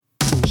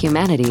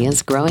Humanity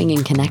is growing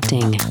and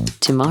connecting.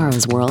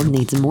 Tomorrow's world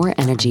needs more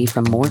energy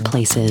from more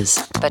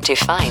places. But to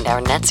find our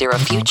net zero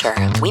future,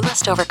 we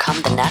must overcome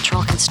the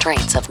natural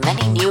constraints of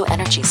many new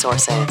energy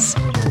sources.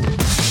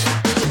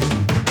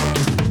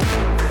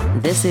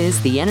 This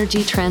is the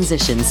Energy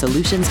Transition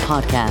Solutions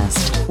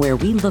Podcast, where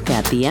we look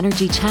at the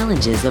energy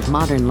challenges of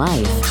modern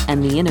life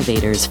and the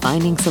innovators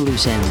finding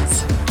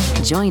solutions.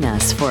 Join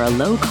us for a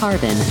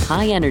low-carbon,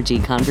 high-energy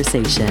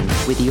conversation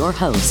with your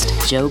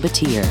host, Joe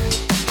Batir.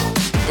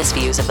 The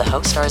views of the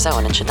host are his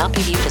own and should not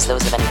be viewed as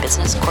those of any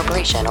business,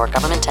 corporation, or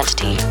government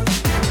entity.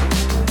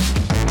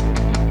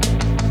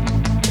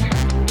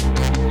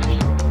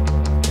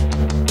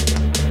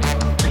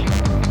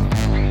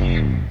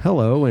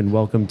 Hello and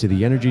welcome to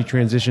the Energy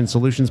Transition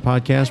Solutions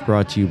Podcast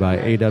brought to you by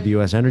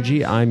AWS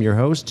Energy. I'm your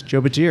host,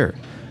 Joe Batir.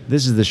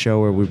 This is the show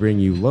where we bring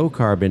you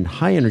low-carbon,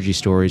 high-energy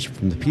stories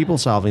from the people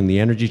solving the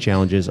energy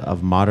challenges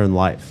of modern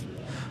life.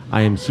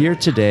 I am here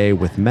today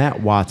with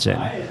Matt Watson,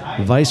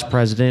 Vice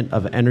President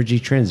of Energy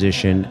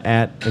Transition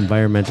at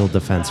Environmental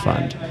Defense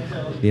Fund.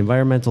 The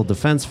Environmental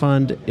Defense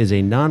Fund is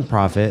a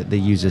nonprofit that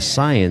uses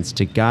science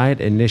to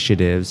guide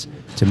initiatives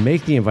to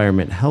make the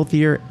environment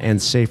healthier and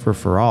safer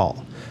for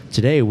all.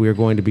 Today, we are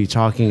going to be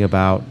taking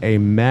a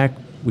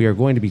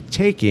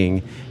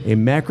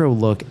macro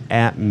look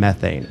at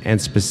methane, and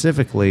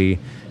specifically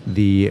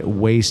the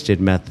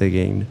wasted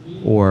methane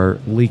or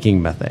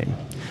leaking methane.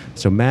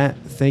 So Matt,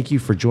 thank you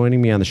for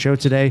joining me on the show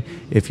today.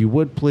 If you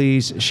would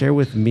please share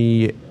with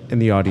me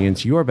and the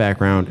audience your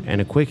background and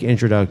a quick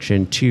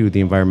introduction to the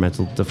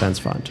Environmental Defense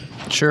Fund.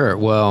 Sure.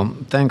 Well,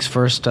 thanks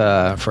first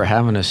for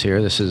having us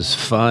here. This is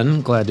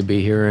fun. Glad to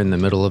be here in the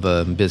middle of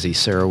a busy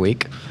CERA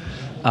week.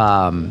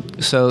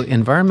 So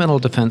Environmental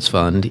Defense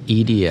Fund,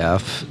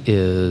 EDF,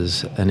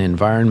 is an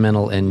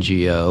environmental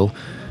NGO.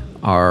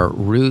 Our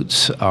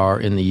roots are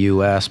in the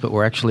U.S., but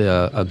we're actually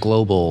a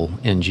global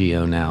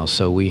NGO now.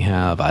 So we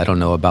have,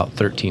 about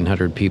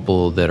 1,300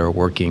 people that are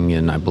working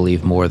in, I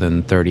believe, more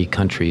than 30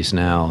 countries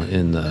now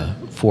in the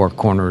four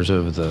corners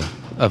of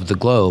the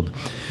globe.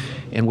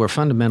 And we're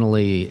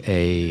fundamentally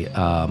a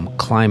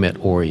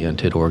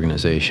climate-oriented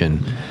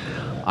organization.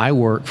 I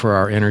work for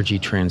our energy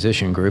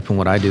transition group, and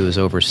what I do is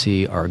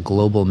oversee our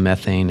global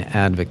methane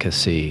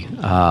advocacy.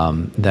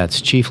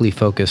 That's chiefly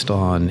focused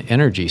on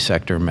energy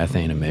sector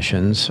methane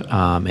emissions,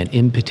 and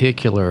in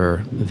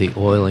particular the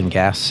oil and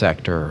gas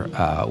sector,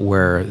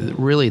 where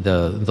really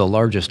the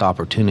largest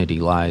opportunity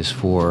lies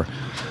for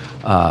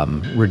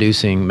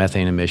reducing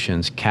methane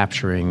emissions,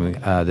 capturing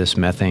this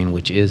methane,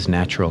 which is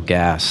natural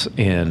gas,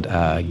 and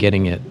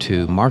getting it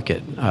to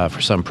market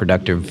for some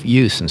productive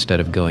use instead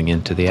of going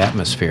into the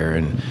atmosphere.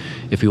 And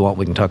if you want,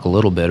 we can talk a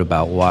little bit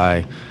about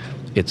why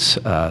it's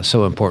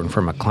so important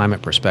from a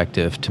climate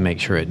perspective to make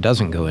sure it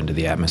doesn't go into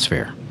the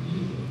atmosphere.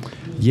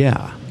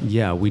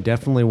 Yeah, we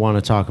definitely want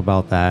to talk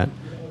about that.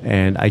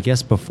 And I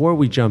guess before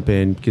we jump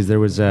in, because there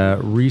was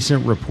a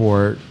recent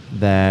report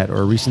a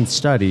recent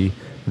study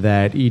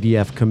that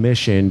EDF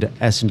commissioned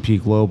S&P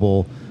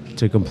Global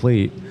to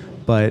complete.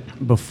 But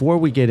before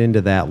we get into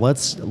that,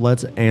 let's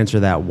answer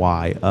that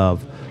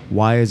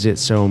why is it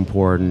so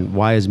important?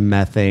 Why is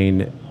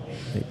methane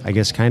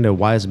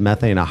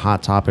a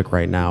hot topic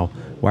right now?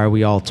 Why are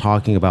we all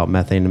talking about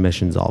methane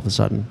emissions all of a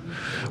sudden?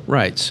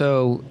 Right.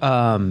 So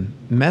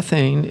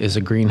methane is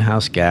a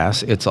greenhouse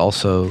gas. It's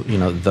also,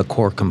 the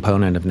core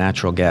component of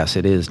natural gas.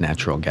 It is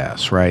natural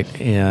gas, right?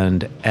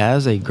 And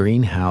as a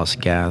greenhouse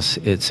gas,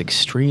 it's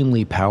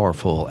extremely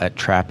powerful at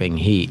trapping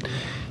heat.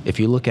 If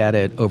you look at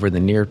it over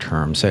the near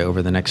term, say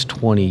over the next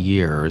 20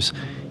 years,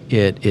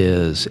 it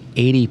is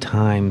 80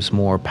 times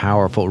more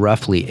powerful,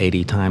 roughly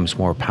 80 times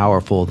more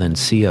powerful than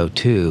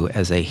CO2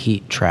 as a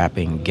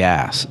heat-trapping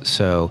gas.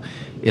 So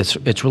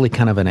it's really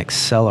kind of an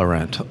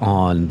accelerant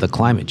on the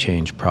climate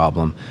change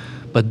problem.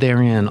 But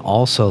therein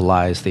also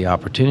lies the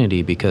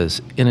opportunity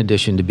because in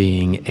addition to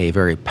being a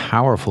very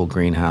powerful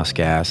greenhouse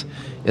gas,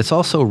 it's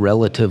also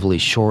relatively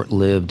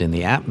short-lived in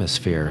the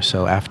atmosphere.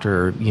 So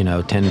after,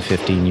 10,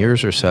 15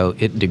 years or so,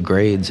 it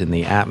degrades in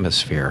the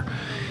atmosphere,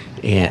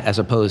 as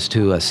opposed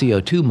to a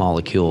CO2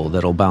 molecule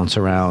that'll bounce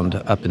around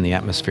up in the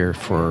atmosphere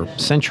for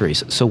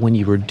centuries. So when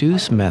you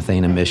reduce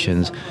methane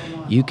emissions,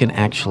 you can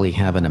actually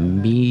have an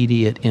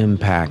immediate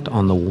impact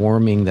on the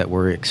warming that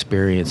we're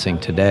experiencing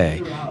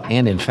today.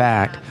 And in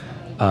fact,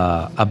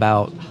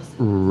 about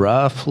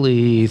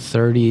roughly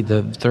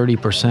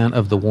 30%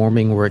 of the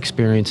warming we're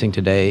experiencing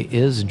today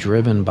is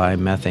driven by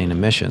methane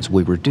emissions.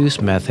 We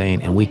reduce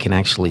methane and we can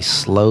actually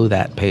slow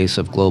that pace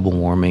of global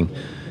warming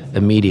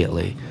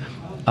immediately.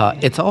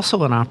 It's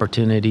also an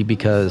opportunity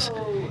because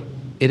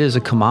it is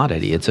a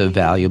commodity. It's a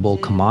valuable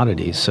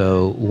commodity.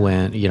 So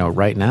when,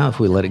 right now,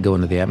 if we let it go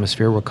into the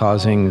atmosphere, we're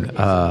causing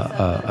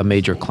a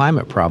major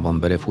climate problem.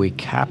 But if we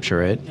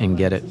capture it and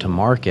get it to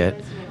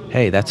market,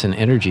 hey, that's an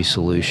energy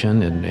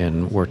solution.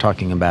 And we're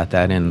talking about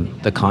that in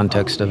the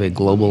context of a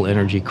global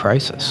energy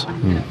crisis.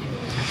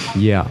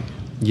 Yeah.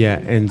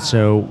 And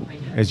so,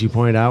 as you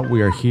pointed out,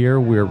 we are here.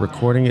 We're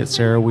recording at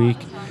CERA Week.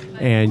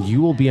 And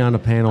you will be on a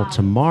panel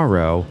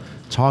tomorrow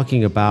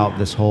talking about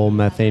this whole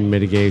methane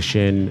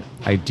mitigation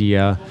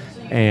idea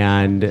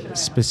and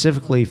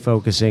specifically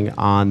focusing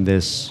on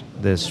this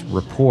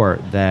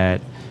report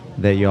that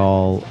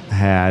y'all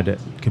had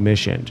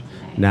commissioned.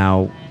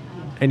 Now,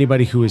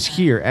 anybody who is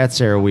here at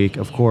CERAWeek,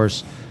 of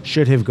course,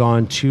 should have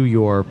gone to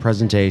your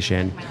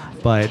presentation,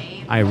 but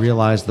I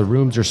realize the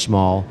rooms are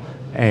small,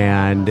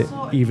 and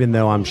even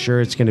though I'm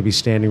sure it's going to be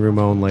standing room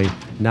only,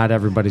 not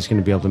everybody's going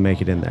to be able to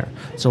make it in there.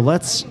 So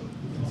let's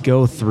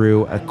go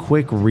through a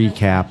quick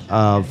recap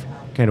of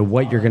kind of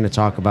what you're going to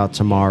talk about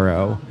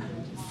tomorrow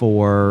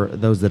for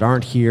those that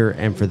aren't here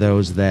and for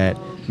those that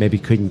maybe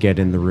couldn't get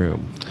in the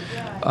room.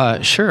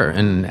 Sure.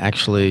 And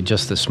actually,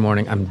 just this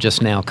morning, I'm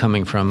just now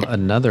coming from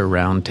another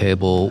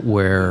roundtable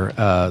where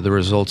the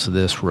results of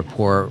this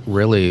report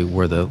really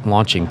were the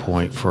launching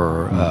point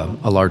for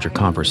a larger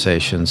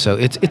conversation. So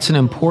it's an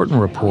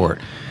important report.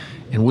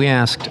 And we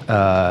asked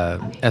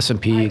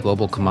S&P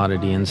Global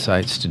Commodity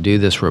Insights to do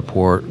this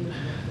report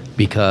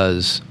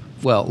because,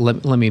 well,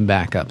 let me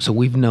back up. So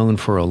we've known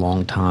for a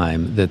long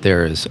time that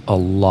there is a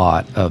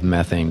lot of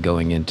methane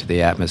going into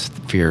the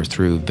atmosphere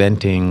through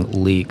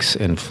venting, leaks,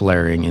 and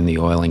flaring in the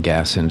oil and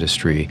gas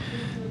industry.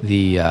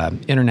 The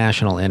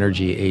International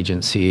Energy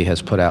Agency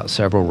has put out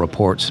several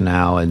reports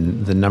now,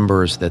 and the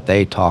numbers that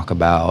they talk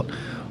about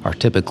are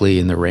typically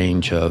in the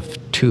range of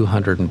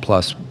 200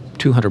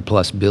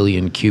 plus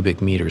billion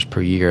cubic meters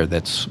per year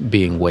that's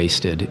being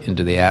wasted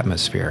into the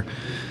atmosphere.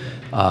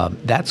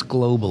 That's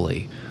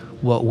globally.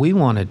 What we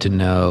wanted to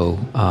know,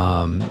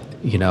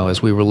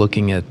 as we were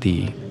looking at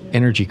the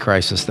energy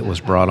crisis that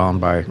was brought on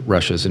by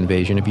Russia's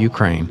invasion of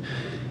Ukraine,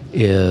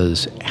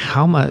 is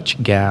how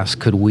much gas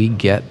could we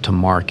get to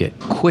market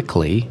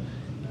quickly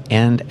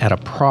and at a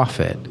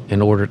profit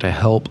in order to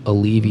help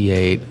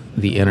alleviate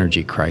the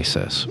energy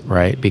crisis,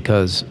 right?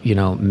 Because,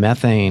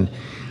 methane,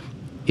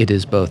 it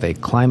is both a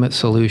climate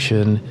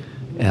solution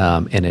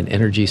and an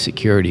energy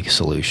security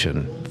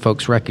solution.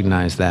 Folks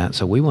recognize that,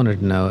 so we wanted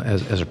to know,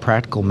 as a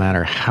practical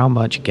matter, how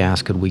much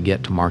gas could we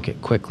get to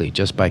market quickly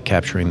just by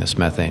capturing this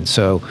methane.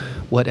 So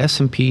what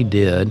S&P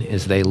did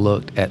is they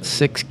looked at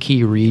 6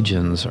 key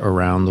regions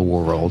around the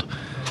world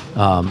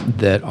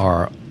that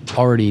are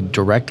already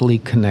directly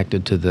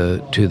connected to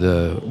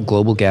the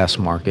global gas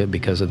market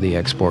because of the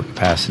export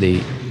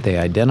capacity. They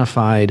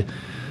identified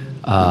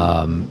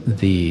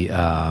they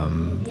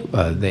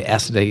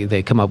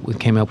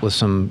came up with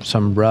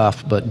some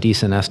rough but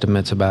decent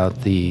estimates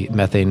about the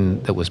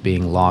methane that was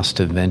being lost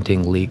to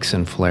venting, leaks,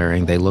 and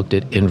flaring. They looked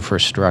at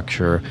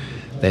infrastructure,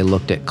 they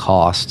looked at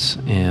costs,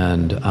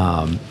 and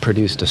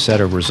produced a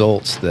set of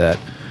results that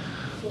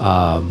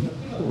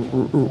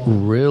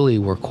really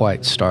were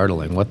quite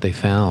startling. What they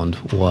found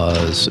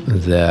was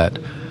that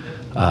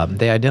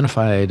they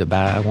identified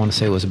about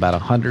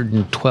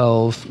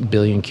 112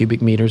 billion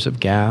cubic meters of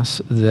gas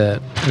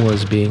that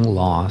was being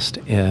lost.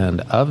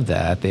 And of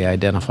that, they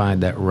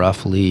identified that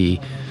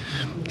roughly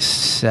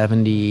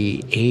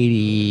 70,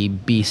 80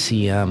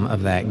 BCM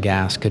of that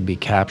gas could be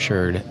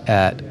captured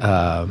at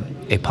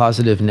a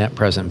positive net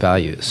present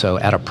value, so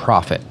at a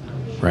profit,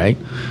 right?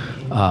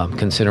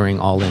 Considering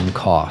all-in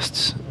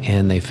costs.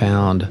 And they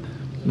found,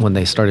 when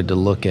they started to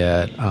look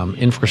at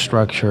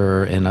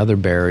infrastructure and other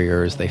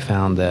barriers, they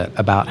found that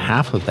about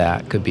half of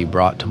that could be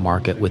brought to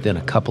market within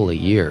a couple of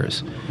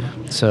years.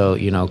 So,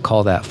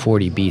 call that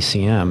 40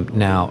 BCM.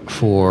 Now,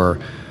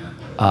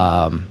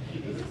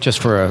 just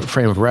for a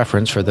frame of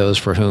reference, for those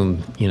for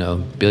whom,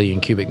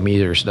 billion cubic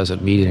meters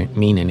doesn't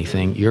mean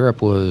anything,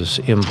 Europe was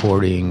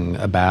importing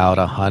about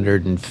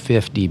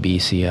 150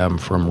 BCM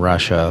from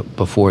Russia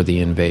before the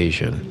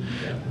invasion,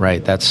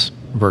 right? That's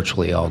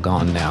virtually all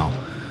gone now.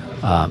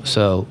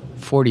 So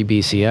 40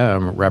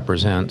 BCM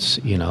represents,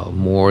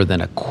 more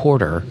than a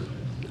quarter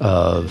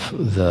of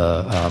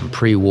the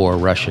pre-war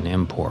Russian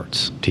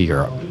imports to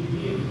Europe.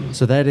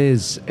 So that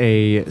is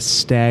a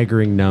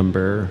staggering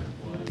number,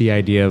 the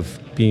idea of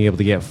being able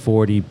to get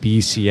 40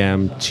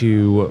 BCM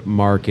to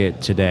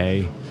market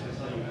today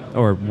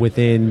or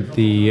within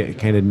the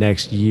kind of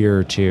next year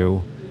or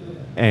two,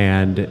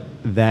 and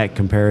that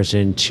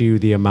comparison to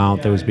the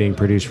amount that was being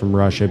produced from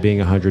Russia being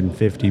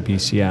 150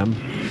 BCM.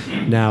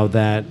 Now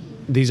that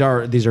these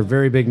are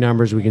very big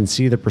numbers, we can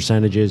see the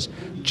percentages.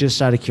 Just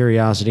out of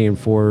curiosity and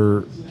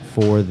for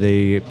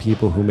the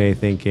people who may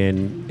think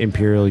in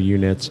imperial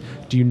units,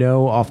 do you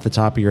know off the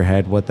top of your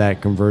head what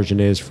that conversion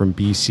is from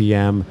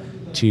BCM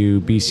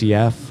to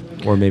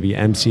BCF or maybe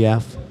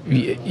MCF?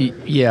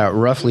 Yeah,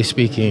 roughly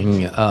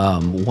speaking,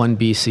 1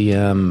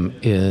 BCM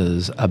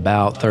is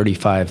about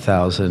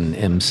 35,000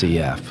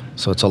 MCF,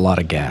 so it's a lot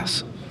of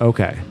gas.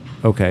 Okay,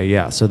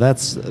 yeah, so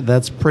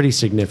that's pretty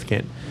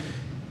significant.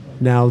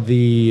 Now,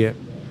 you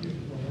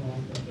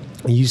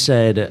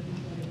said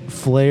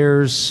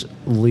flares,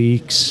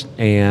 leaks,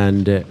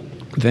 and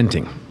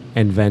venting.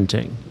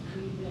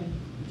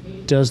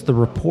 Does the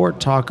report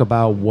talk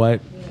about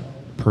what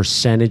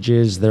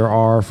percentages there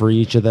are for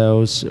each of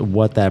those,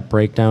 what that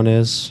breakdown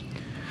is?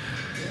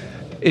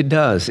 It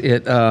does.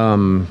 It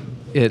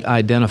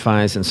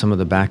identifies in some of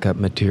the backup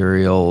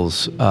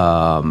materials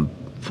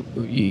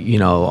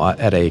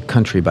at a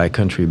country by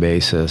country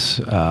basis,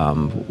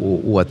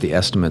 what the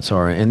estimates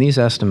are, and these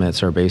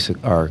estimates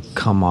are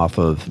come off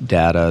of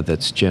data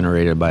that's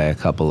generated by a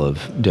couple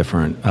of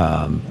different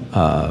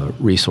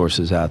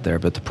resources out there.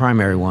 But the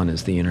primary one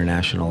is the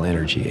International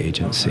Energy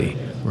Agency,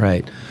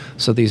 right?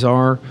 So these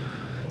are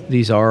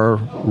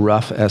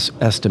rough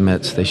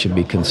estimates. They should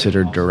be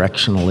considered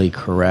directionally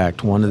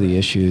correct. One of the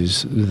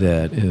issues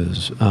that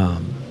is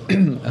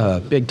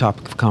a big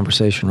topic of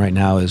conversation right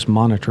now is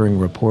monitoring,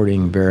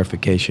 reporting,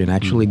 verification,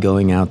 actually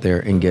going out there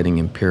and getting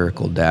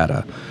empirical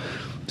data.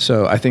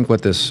 So I think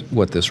what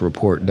this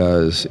report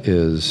does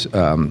is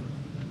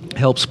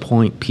helps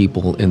point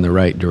people in the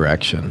right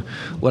direction.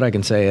 What I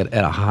can say at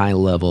a high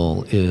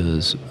level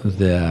is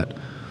that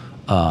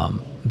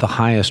the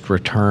highest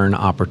return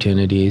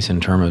opportunities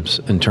in terms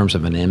of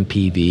an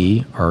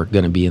MPV are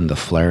going to be in the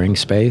flaring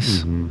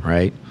space,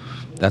 right?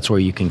 That's where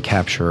you can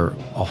capture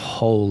a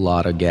whole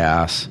lot of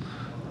gas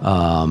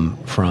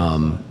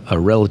from a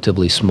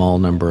relatively small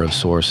number of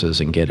sources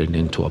and get it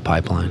into a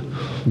pipeline.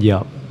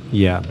 Yeah,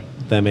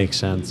 that makes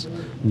sense.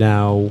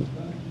 Now,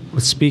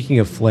 speaking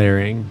of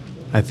flaring,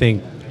 I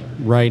think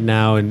right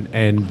now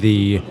and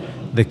the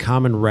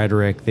common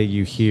rhetoric that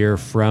you hear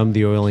from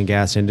the oil and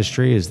gas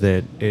industry is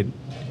that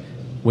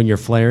when you're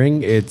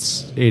flaring,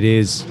 it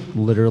is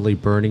literally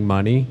burning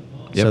money.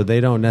 Yep. So they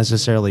don't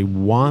necessarily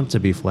want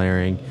to be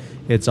flaring.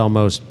 It's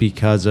almost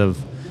because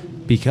of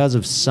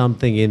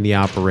something in the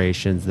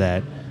operations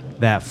that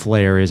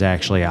flare is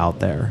actually out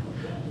there.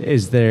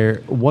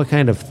 What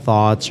kind of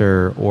thoughts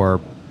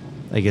or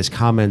I guess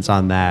comments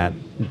on that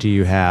do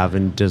you have,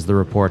 and does the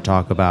report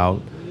talk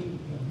about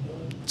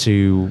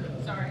to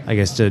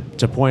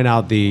point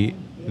out the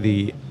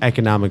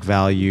economic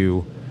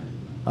value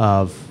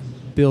of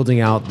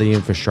building out the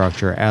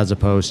infrastructure as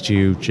opposed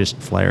to just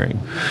flaring?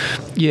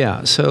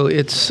 Yeah, so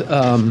it's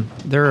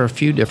there are a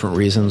few different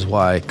reasons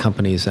why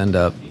companies end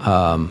up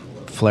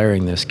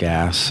flaring this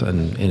gas,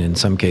 and in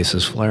some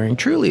cases flaring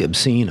truly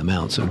obscene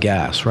amounts of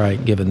gas,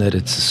 right, given that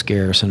it's a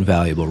scarce and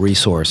valuable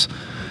resource.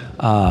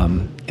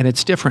 And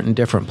it's different in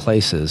different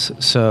places.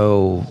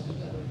 So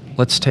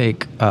let's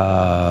take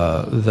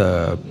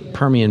the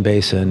Permian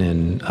Basin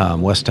in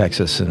West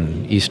Texas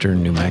and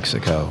eastern New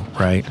Mexico,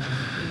 right?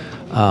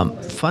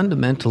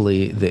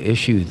 Fundamentally, the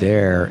issue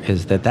there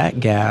is that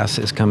gas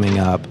is coming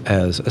up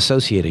as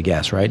associated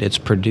gas, right? It's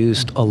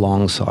produced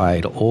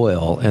alongside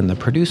oil, and the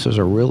producers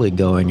are really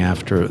going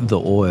after the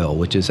oil,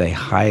 which is a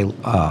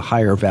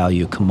higher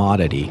value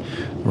commodity,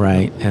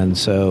 right? And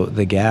so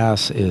the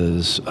gas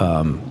is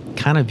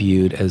kind of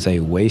viewed as a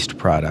waste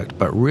product,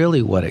 but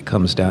really what it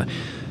comes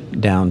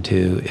down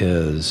to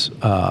is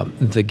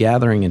the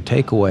gathering and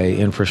takeaway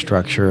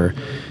infrastructure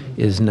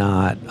is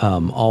not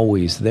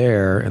always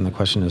there, and the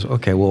question is,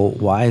 okay, well,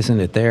 why isn't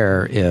it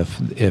there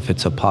if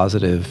it's a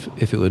positive,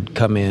 if it would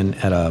come in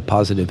at a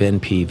positive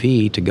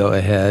NPV to go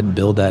ahead,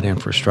 build that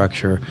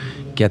infrastructure,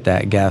 get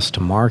that gas to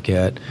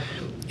market?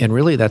 And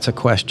really that's a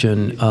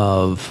question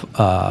of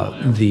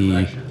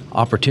the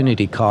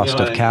opportunity cost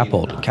of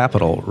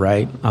capital,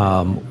 right?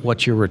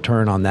 What's your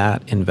return on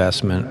that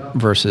investment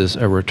versus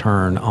a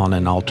return on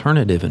an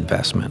alternative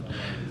investment,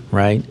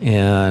 right?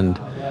 And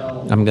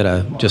I'm going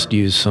to just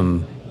use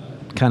some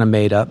kind of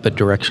made up but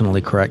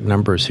directionally correct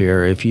numbers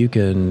here. If you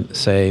can,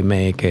 say,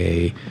 make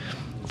a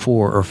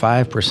 4 or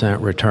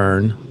 5%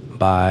 return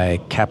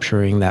by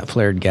capturing that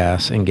flared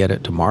gas and get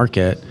it to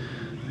market,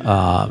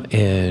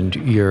 and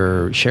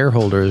your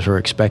shareholders are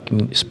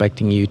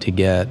expecting you to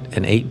get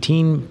an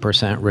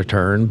 18%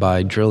 return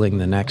by drilling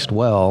the next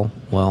well,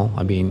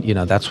 I mean,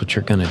 that's what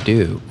you're going to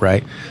do,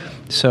 right?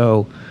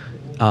 So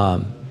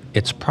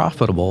it's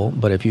profitable,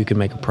 but if you can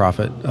make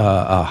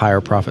a higher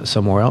profit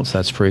somewhere else,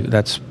 that's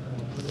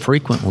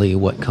frequently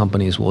what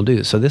companies will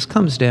do. So this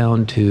comes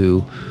down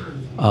to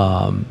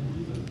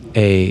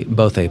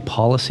both a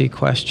policy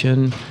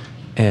question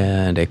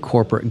and a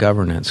corporate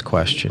governance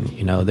question.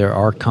 There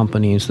are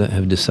companies that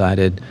have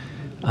decided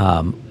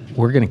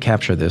we're going to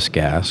capture this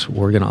gas,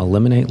 we're going to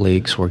eliminate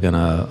leaks, we're going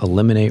to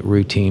eliminate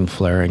routine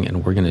flaring,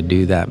 and we're going to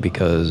do that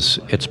because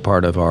it's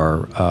part of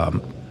our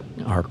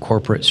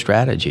corporate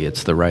strategy.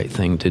 It's the right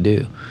thing to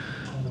do.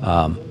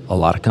 A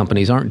lot of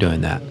companies aren't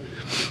doing that.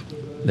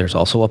 There's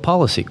also a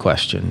policy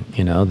question.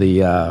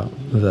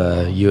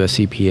 The U.S.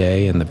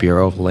 EPA and the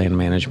Bureau of Land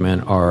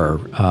Management are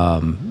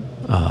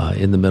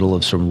in the middle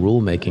of some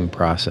rulemaking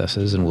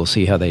processes, and we'll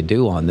see how they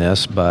do on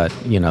this. But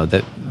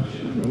that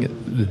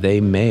they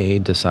may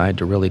decide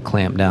to really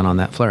clamp down on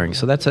that flaring.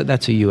 So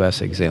that's a U.S.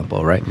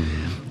 example, right?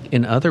 Mm-hmm.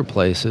 In other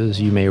places,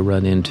 you may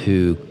run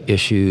into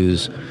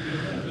issues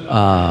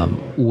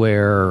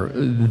where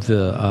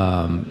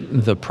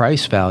the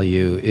price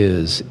value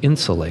is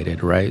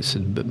insulated, right? So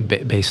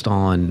based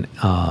on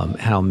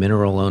how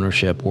mineral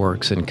ownership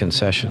works and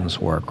concessions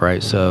work,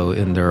 right? So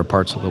there are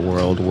parts of the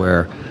world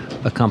where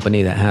a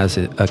company that has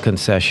a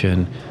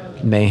concession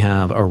may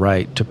have a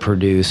right to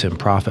produce and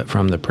profit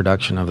from the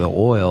production of the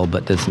oil,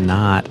 but does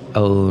not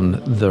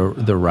own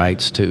the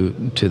rights to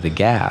the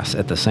gas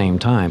at the same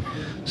time.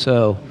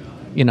 So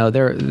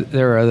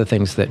there are other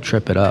things that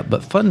trip it up,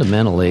 but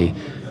fundamentally,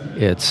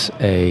 it's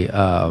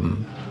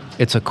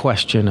a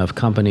question of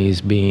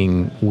companies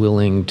being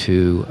willing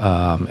to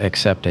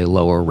accept a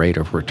lower rate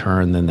of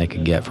return than they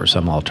could get for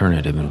some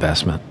alternative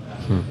investment.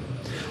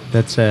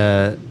 That's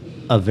a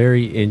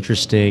very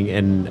interesting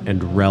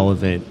and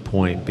relevant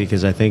point,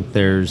 because I think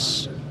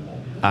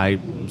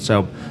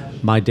so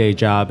my day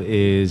job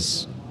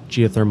is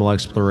geothermal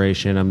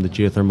exploration. I'm the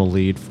geothermal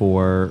lead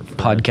for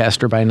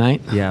Podcaster by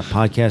night? Yeah,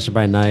 podcaster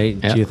by night,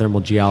 yep.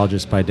 Geothermal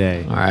geologist by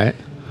day. All right.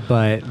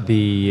 But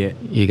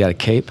You got a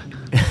cape?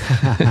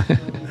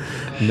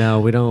 No,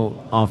 we don't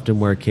often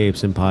wear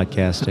capes in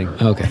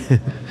podcasting. Okay.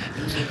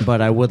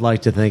 But I would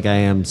like to think I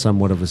am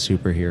somewhat of a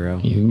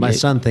superhero. My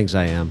son thinks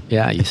I am.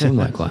 Yeah, you seem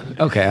like one.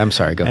 Okay, I'm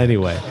sorry. Go ahead.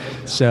 Anyway,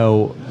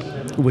 so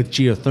with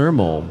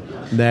geothermal,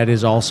 that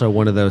is also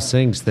one of those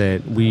things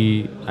that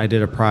I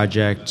did a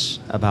project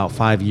about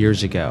 5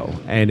 years ago,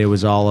 and it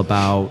was all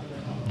about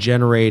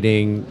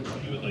using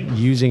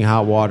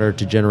hot water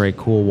to generate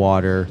cool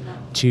water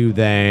to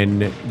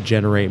then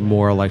generate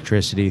more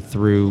electricity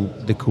through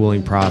the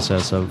cooling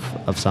process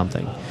of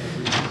something.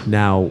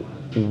 Now,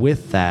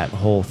 with that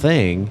whole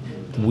thing,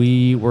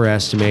 we were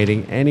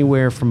estimating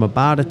anywhere from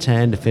about a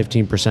 10 to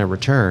 15%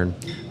 return,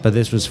 but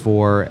this was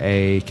for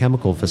a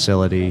chemical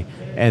facility,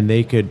 and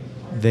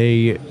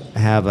they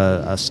have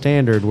a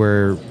standard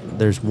where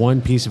there's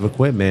one piece of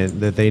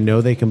equipment that they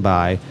know they can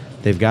buy,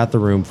 they've got the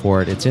room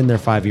for it, it's in their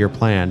 5-year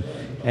plan,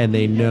 and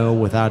they know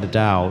without a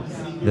doubt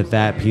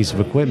that piece of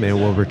equipment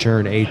will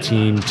return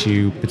 18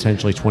 to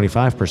potentially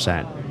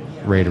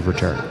 25% rate of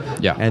return.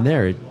 Yeah. And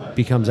there it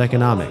becomes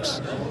economics.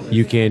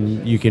 You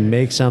can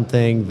make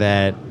something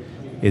that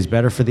is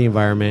better for the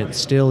environment,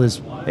 still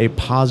is a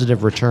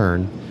positive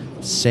return,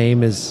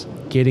 same as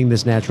getting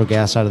this natural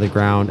gas out of the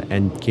ground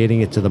and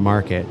getting it to the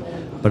market,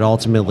 but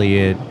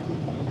ultimately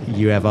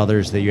you have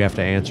others that you have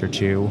to answer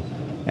to,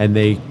 and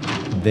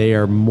they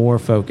are more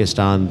focused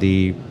on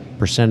the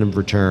percent of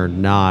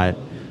return, not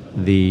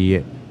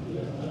the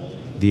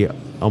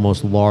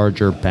almost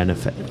larger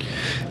benefit.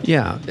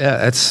 Yeah,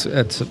 it's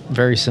a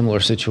very similar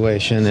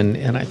situation,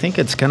 and I think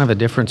it's kind of a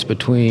difference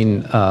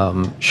between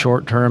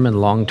short-term and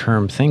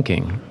long-term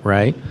thinking,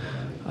 right?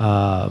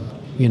 The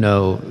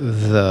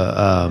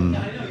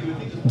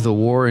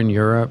war in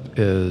Europe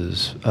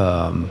is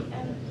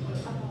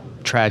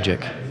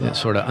tragic. It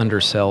sort of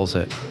undersells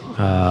it,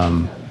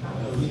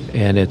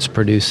 and it's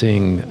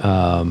producing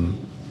a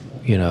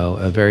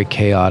very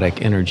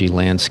chaotic energy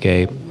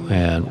landscape,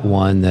 and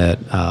one that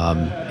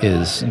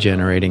is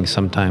generating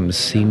sometimes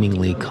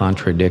seemingly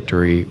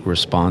contradictory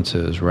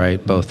responses,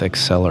 right? Both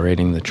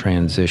accelerating the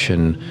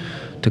transition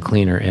to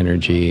cleaner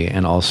energy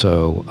and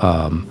also,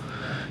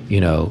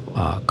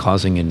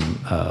 causing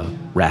a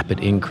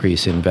rapid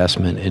increase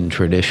investment in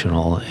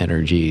traditional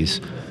energies.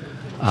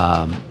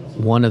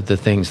 One of the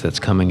things that's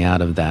coming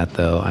out of that,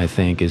 though, I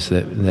think, is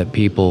that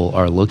people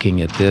are looking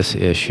at this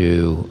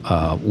issue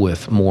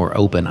with more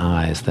open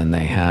eyes than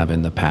they have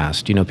in the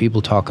past.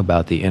 People talk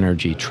about the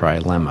energy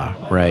trilemma,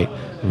 right?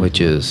 Mm-hmm. Which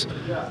is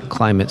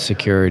climate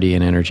security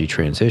and energy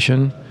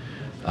transition,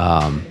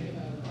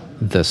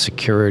 the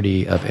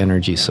security of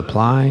energy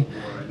supply,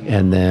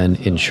 and then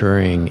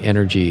ensuring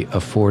energy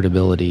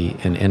affordability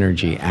and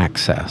energy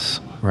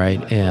access.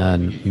 Right,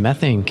 and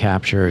methane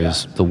capture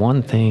is the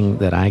one thing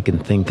that I can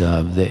think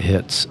of that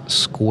hits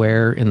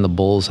square in the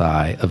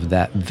bullseye of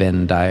that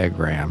Venn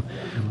diagram.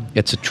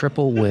 It's a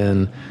triple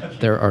win.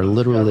 There are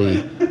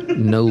literally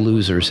no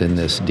losers in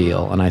this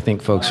deal, and I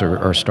think folks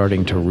are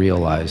starting to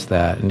realize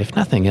that. And if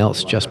nothing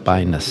else, just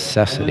by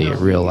necessity,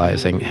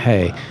 realizing,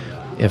 hey,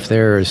 if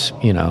there's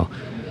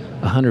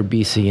 100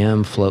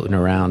 BCM floating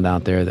around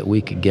out there that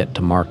we could get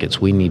to markets,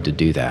 we need to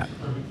do that.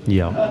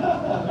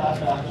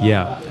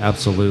 Yeah,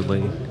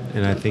 absolutely.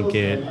 And I think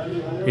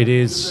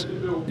it's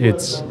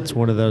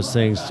one of those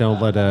things. Don't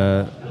let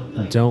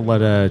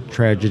a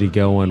tragedy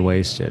go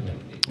unwasted.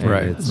 And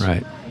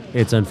right.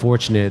 It's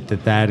unfortunate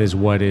that is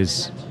what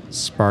is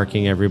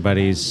sparking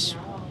everybody's,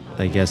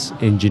 I guess,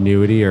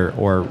 ingenuity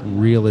or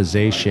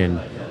realization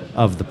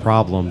of the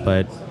problem.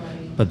 But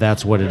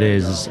that's what it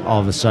is. All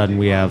of a sudden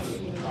we have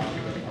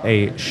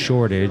a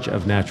shortage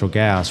of natural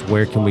gas.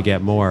 Where can we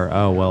get more?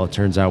 Oh, well, it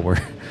turns out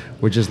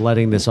we're just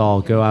letting this all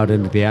go out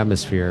into the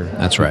atmosphere.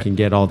 That's right. We can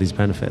get all these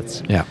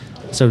benefits. Yeah.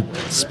 So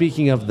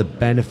speaking of the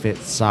benefit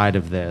side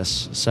of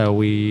this,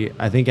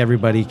 I think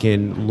everybody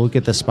can look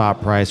at the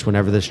spot price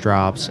whenever this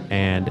drops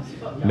and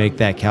make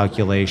that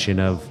calculation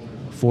of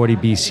 40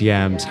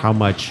 BCMs, how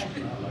much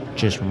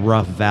just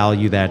rough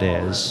value that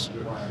is.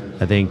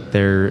 I think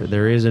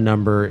there is a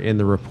number in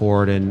the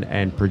report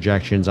and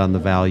projections on the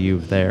value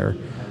there.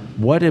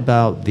 What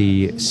about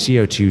the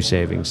CO2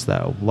 savings,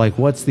 though? Like,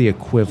 what's the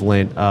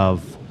equivalent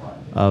of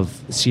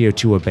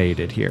CO2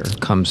 abated here?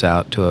 Comes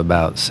out to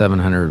about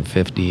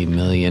 750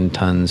 million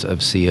tons of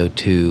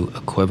CO2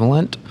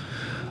 equivalent.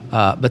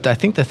 But I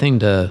think the thing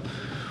to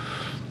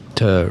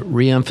to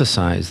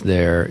reemphasize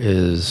there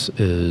is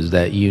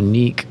that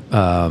unique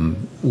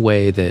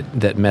way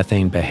that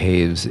methane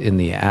behaves in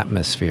the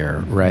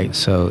atmosphere, right?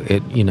 So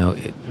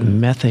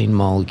methane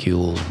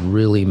molecules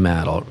really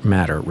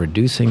matter.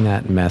 Reducing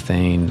that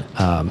methane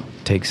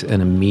takes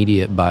an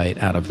immediate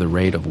bite out of the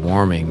rate of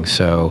warming.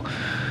 So,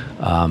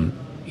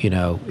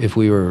 if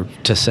we were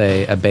to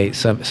say abate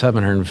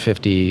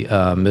 750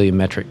 million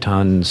metric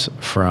tons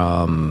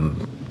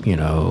from,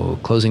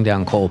 closing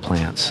down coal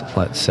plants,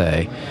 let's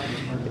say,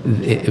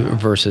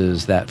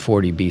 versus that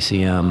 40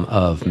 BCM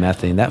of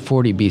methane, that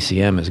 40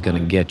 BCM is going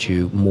to get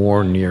you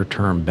more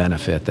near-term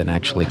benefit than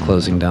actually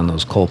closing down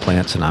those coal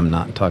plants. And I'm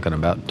not talking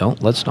about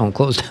let's don't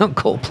close down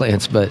coal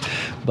plants, but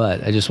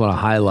I just want to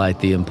highlight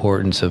the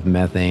importance of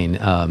methane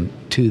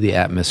to the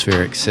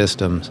atmospheric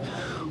systems.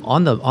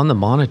 On the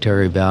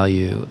monetary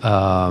value,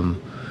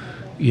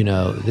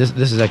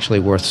 this is actually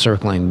worth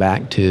circling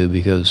back to,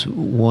 because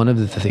one of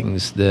the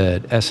things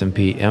that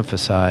S&P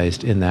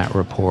emphasized in that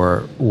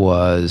report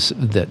was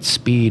that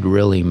speed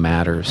really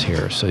matters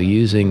here. So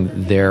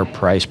using their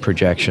price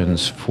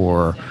projections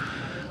for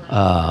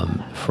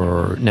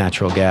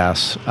natural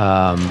gas,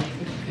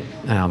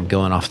 and I'm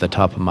going off the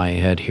top of my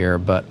head here,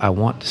 but I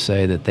want to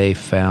say that they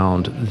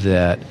found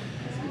that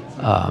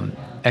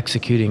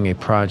executing a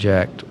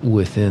project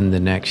within the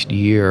next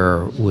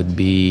year would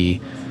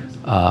be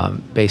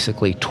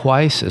basically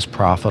twice as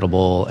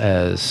profitable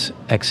as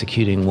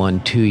executing one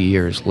 2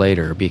 years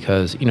later,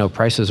 because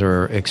prices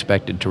are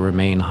expected to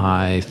remain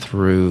high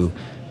through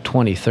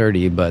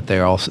 2030, but they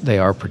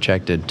are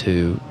projected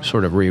to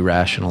sort of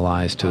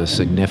re-rationalize to a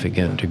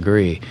significant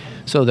degree.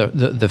 So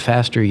the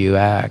faster you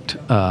act,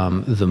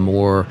 the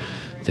more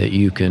that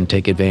you can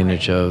take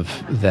advantage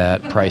of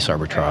that price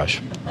arbitrage.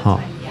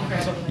 Huh.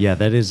 Yeah,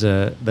 that's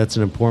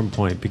an important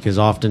point, because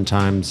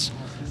oftentimes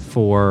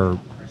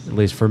at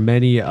least for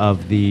many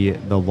of the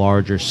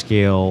larger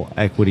scale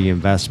equity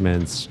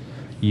investments,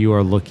 you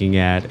are looking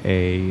at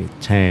a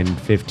 10,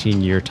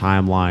 15-year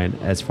timeline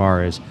as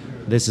far as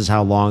this is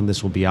how long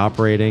this will be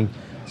operating,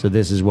 so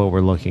this is what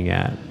we're looking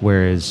at.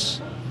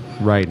 Whereas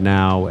right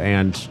now,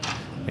 and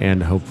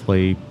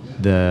hopefully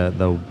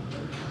the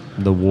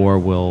war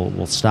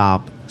will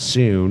stop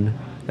soon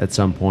at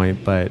some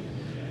point, but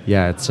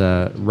yeah, it's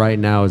right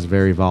now is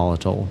very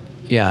volatile.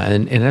 Yeah,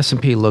 and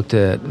S&P looked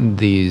at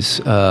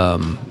these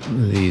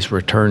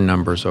return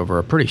numbers over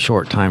a pretty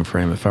short time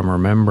frame. If I'm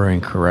remembering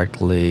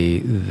correctly,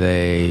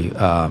 they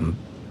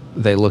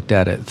looked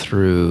at it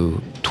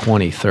through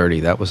 2030.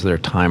 That was their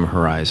time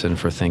horizon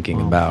for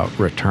thinking about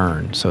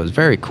return. So it's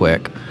very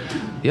quick.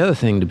 The other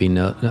thing to be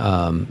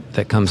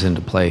that comes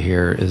into play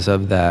here is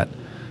of that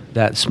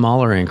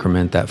smaller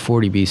increment, that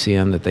 40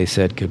 BCM that they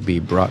said could be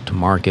brought to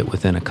market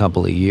within a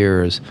couple of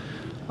years.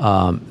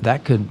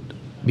 That could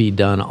be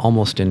done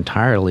almost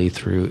entirely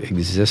through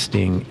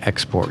existing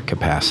export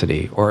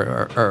capacity,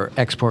 or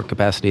export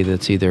capacity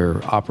that's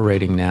either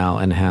operating now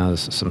and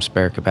has some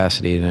spare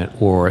capacity in it,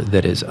 or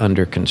that is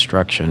under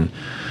construction.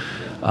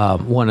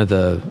 One of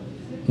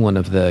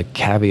the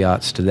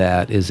caveats to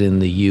that is in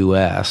the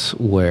U.S.,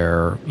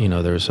 where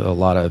there's a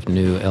lot of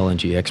new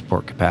LNG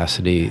export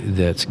capacity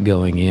that's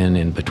going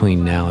in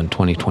between now and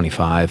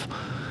 2025.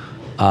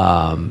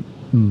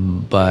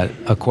 But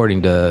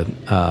according to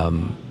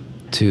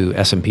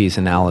S&P's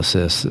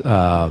analysis,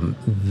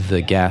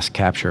 the gas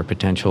capture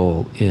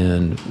potential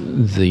in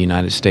the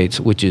United States,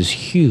 which is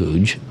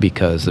huge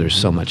because there's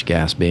so much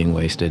gas being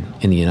wasted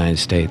in the United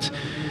States,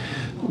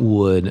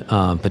 would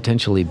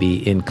potentially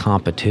be in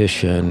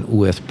competition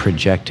with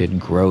projected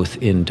growth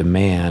in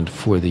demand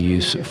for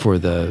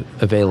the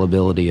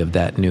availability of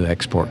that new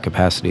export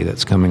capacity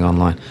that's coming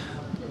online.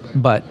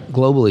 But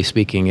globally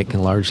speaking, it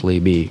can largely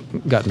be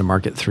gotten to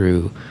market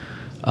through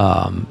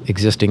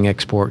existing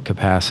export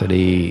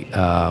capacity,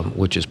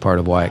 which is part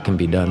of why it can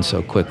be done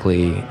so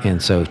quickly and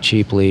so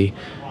cheaply.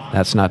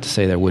 That's not to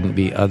say there wouldn't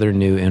be other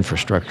new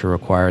infrastructure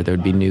required. There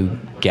would be new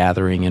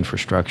gathering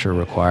infrastructure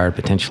required,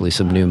 potentially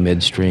some new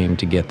midstream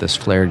to get this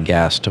flared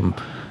gas to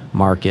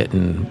market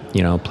in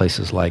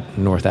places like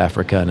North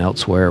Africa and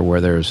elsewhere,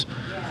 where there's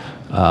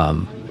a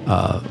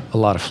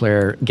lot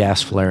of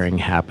gas flaring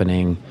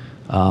happening.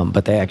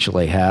 But they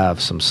actually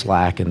have some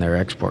slack in their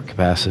export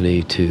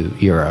capacity to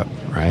Europe,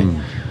 right?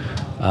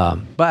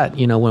 But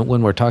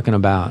when we're talking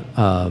about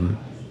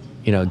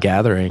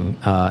gathering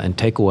and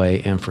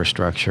takeaway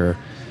infrastructure,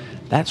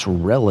 that's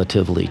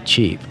relatively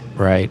cheap,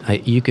 right?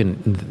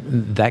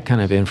 That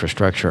kind of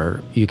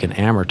infrastructure you can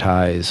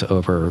amortize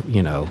over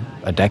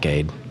a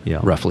decade,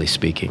 roughly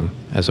speaking,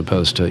 as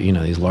opposed to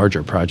these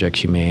larger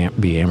projects you may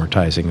be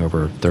amortizing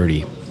over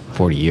 30,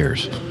 40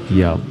 years.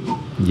 Yeah,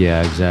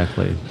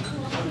 exactly.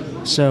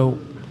 So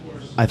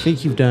I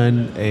think you've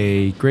done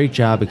a great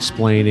job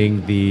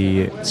explaining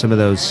some of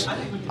those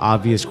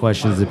obvious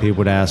questions that people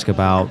would ask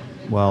about,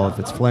 well, if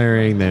it's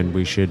flaring, then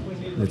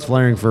it's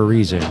flaring for a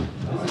reason.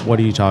 What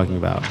are you talking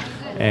about?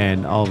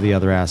 And all of the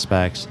other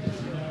aspects.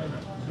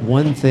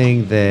 One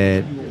thing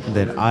that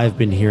I've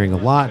been hearing a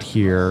lot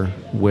here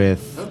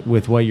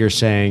with what you're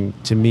saying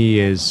to me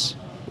is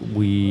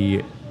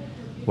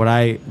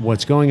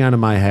what's going on in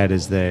my head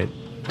is that,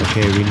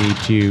 okay, we need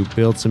to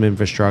build some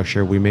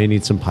infrastructure. We may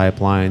need some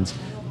pipelines.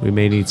 We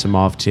may need some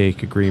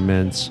offtake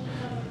agreements.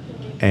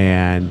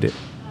 And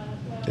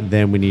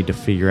then we need to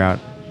figure out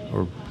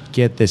or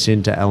get this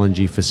into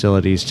LNG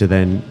facilities to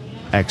then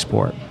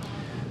export.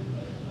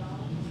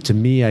 To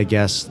me, I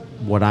guess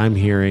what I'm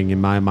hearing in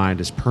my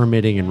mind is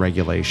permitting and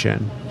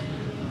regulation.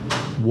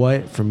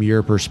 What, from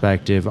your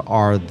perspective,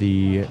 are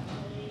the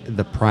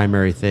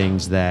primary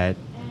things that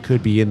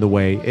could be in the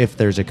way if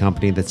there's a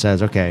company that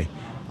says, okay,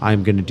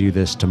 I'm going to do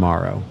this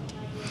tomorrow?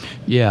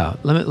 Yeah,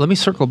 let me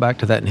circle back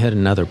to that and hit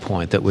another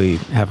point that we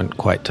haven't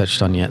quite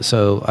touched on yet.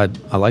 So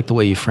I like the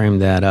way you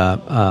framed that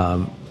up.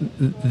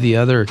 The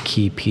other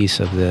key piece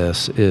of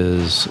this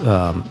is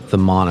the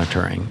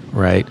monitoring,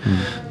 right?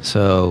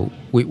 So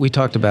we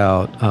talked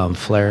about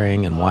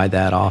flaring and why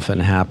that often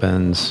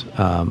happens,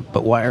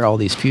 but why are all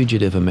these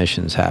fugitive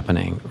emissions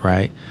happening,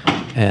 right?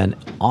 And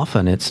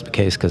often it's the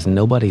case because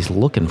nobody's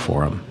looking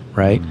for them,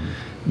 right?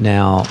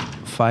 Now,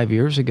 5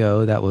 years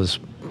ago, that was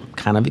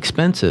kind of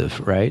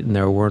expensive, right? And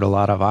there weren't a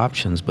lot of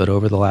options. But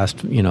over the last,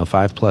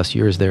 5+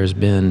 years, there's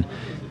been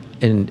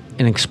an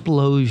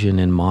explosion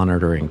in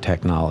monitoring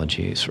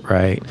technologies,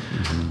 right?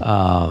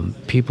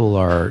 People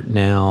are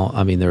now,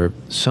 there are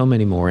so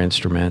many more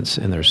instruments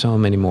and there's so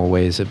many more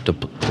ways of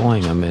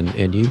deploying them.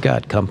 And you've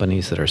got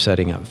companies that are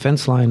setting up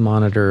fence line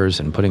monitors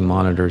and putting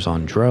monitors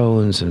on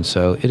drones. And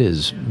so it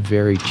is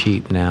very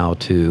cheap now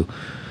to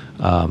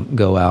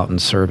go out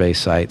and survey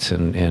sites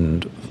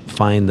and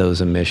find those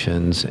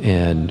emissions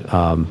and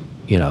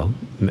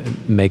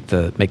make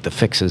the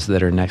fixes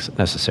that are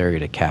necessary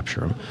to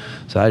capture them.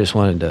 So I just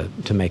wanted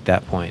to make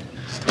that point.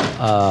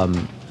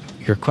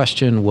 Your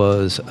question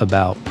was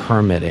about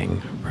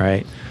permitting,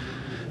 right?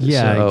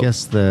 Yeah, So, I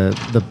guess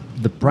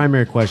the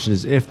primary question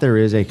is if there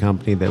is a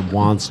company that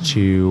wants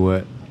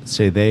to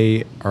say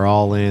they are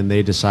all in,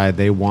 they decide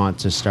they want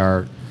to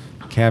start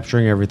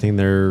capturing everything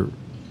they're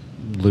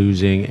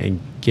losing and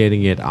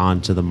getting it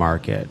onto the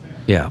market.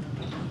 yeah.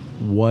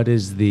 What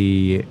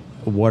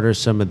are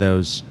some of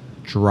those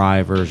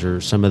drivers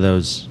or some of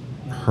those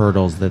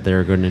hurdles that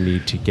they're going to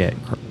need to get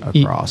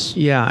across?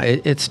 Yeah,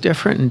 it's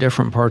different in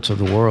different parts of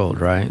the world,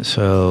 right?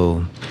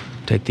 So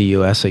take the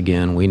U.S.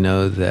 again. We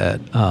know that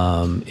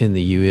in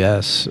the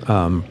U.S.,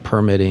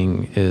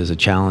 permitting is a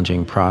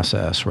challenging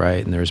process,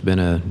 right? And there's been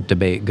a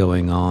debate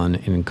going on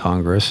in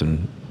Congress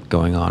and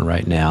going on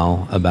right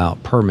now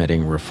about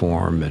permitting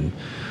reform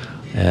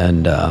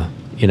and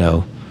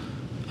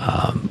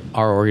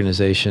our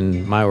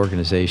organization, my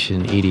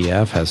organization,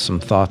 EDF, has some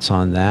thoughts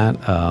on that.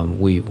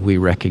 We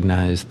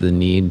recognize the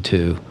need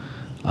to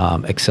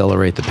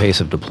accelerate the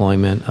pace of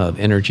deployment of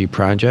energy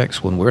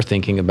projects. When we're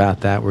thinking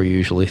about that, we're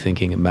usually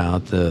thinking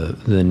about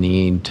the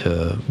need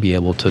to be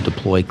able to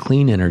deploy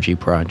clean energy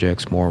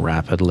projects more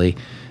rapidly.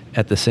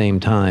 At the same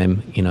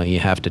time, you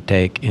have to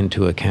take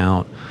into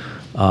account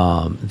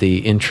the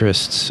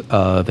interests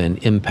of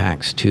and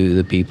impacts to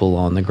the people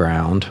on the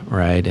ground,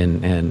 right,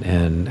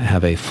 and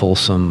have a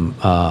fulsome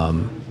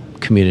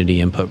community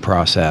input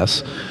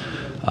process,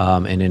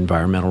 an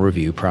environmental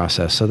review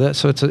process. So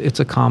it's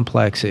a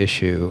complex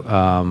issue,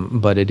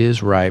 but it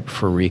is ripe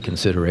for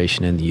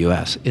reconsideration in the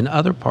U.S. In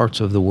other parts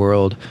of the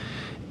world,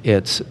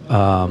 it's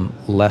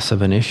less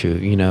of an issue.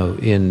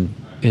 In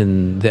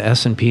the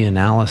S&P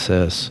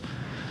analysis,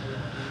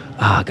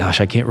 I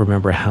can't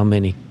remember how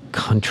many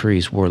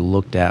countries were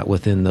looked at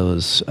within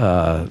those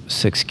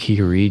 6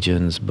 key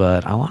regions,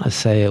 but I want to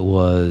say it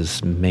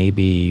was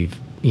maybe,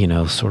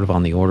 sort of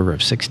on the order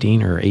of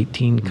 16 or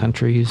 18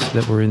 countries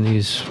that were in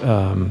these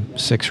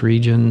 6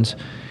 regions.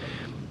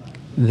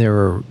 There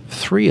were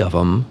 3 of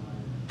them,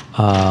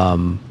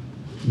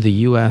 the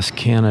U.S.,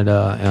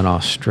 Canada, and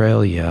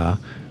Australia,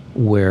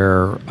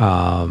 where,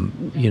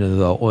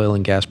 the oil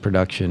and gas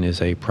production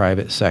is a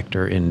private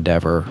sector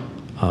endeavor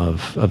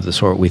of the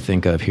sort we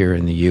think of here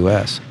in the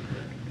U.S.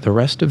 The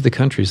rest of the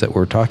countries that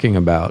we're talking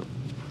about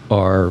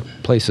are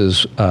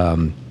places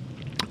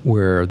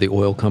where the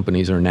oil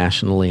companies are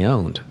nationally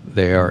owned.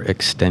 They are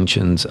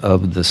extensions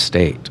of the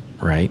state,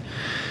 right?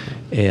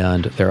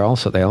 And they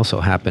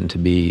also happen to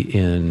be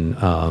in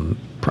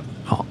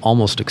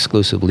almost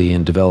exclusively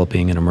in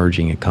developing and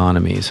emerging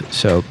economies.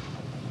 So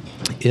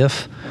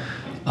if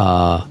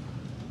the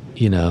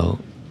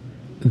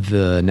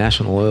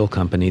national oil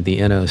company, the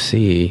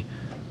NOC,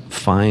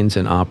 finds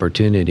an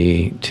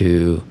opportunity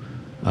to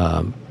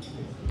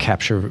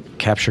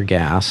capture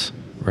gas,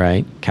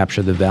 right?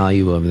 Capture the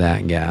value of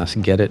that gas,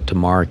 get it to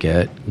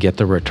market, get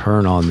the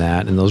return on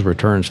that, and those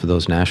returns for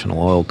those national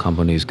oil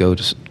companies go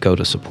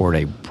to support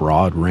a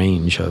broad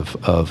range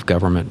of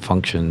government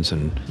functions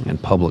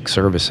and public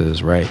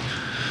services, right?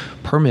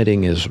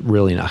 Permitting is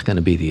really not going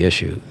to be the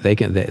issue.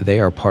 They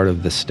are part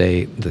of the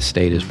state. The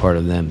state is part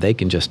of them. They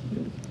can just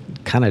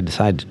kind of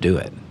decide to do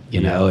it,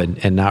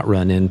 and not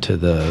run into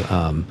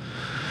the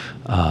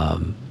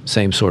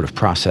same sort of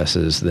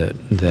processes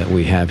that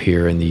we have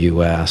here in the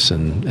U.S.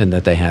 and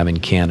that they have in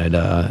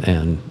Canada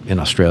and in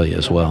Australia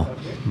as well.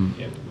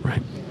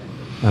 Right.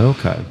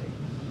 Okay.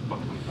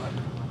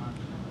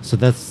 So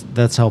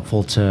that's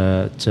helpful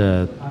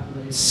to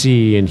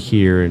see and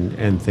hear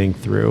and think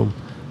through.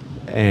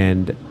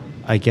 And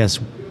I guess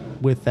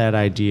with that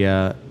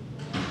idea,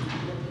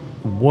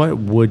 what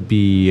would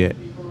be,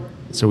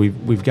 so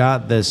we've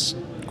got this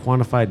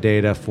quantified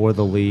data for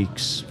the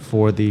leaks,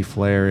 for the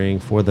flaring,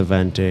 for the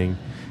venting,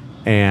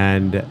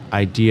 and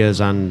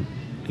ideas on,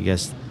 I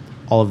guess,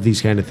 all of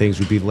these kind of things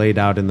would be laid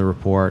out in the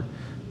report,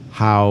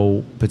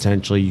 how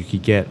potentially you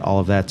could get all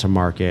of that to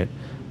market.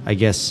 I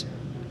guess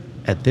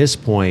at this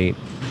point,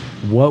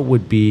 what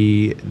would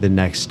be the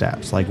next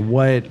steps? Like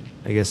what,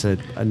 I guess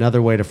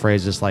another way to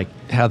phrase this, like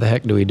How the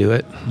heck do we do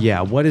it?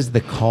 yeah, what is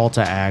the call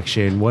to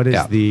action? What is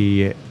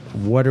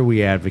what are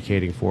we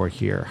advocating for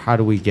here? How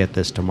do we get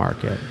this to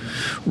market?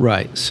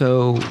 Right.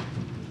 So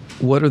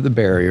what are the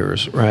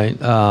barriers, right?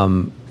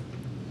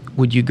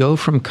 Would you go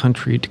from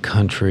country to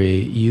country,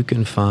 you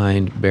can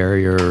find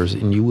barriers,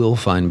 and you will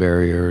find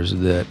barriers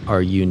that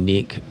are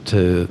unique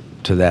to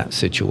that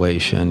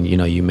situation. You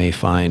know, you may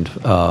find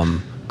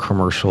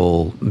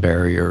commercial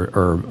barrier,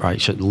 or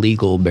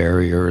legal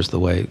barriers, the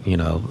way,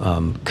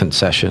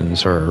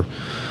 concessions are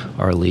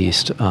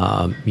leased.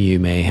 You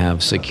may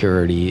have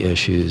security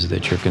issues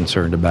that you're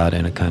concerned about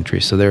in a country.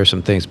 So there are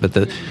some things, but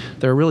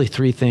there are really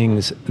three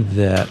things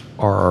that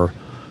are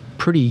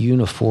pretty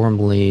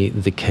uniformly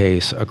the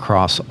case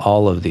across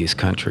all of these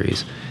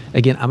countries.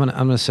 Again, I'm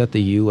gonna set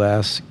the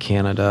U.S.,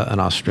 Canada, and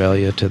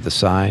Australia to the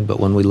side, but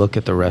when we look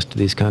at the rest of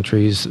these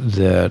countries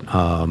that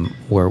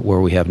where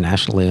we have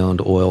nationally owned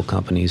oil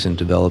companies in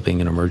developing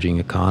and emerging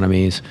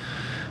economies,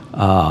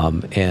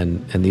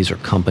 and these are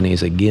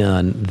companies,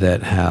 again,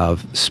 that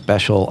have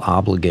special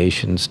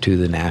obligations to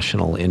the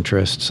national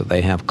interest, so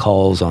they have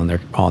calls on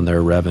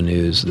their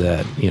revenues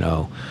that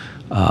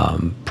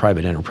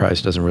private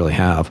enterprise doesn't really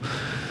have.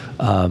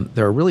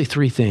 There are really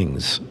three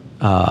things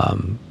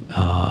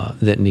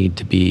that need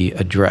to be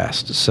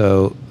addressed.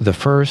 So the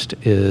first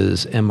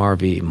is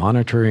MRV,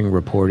 monitoring,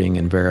 reporting,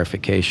 and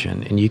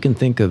verification. And you can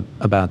think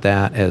about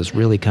that as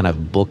really kind of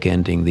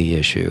bookending the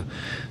issue.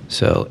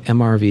 So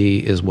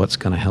MRV is what's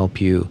going to help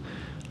you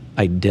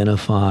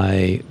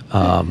identify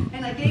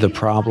the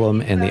problem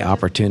and the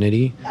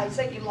opportunity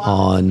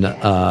on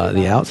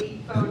the outside.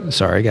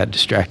 Sorry, I got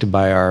distracted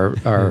by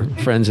our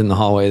friends in the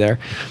hallway there.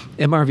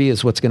 MRV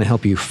is what's going to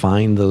help you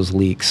find those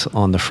leaks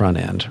on the front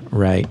end,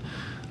 right?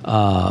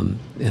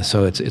 And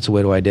so it's a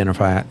way to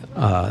identify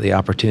the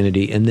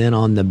opportunity. And then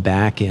on the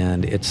back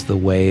end, it's the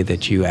way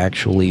that you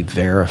actually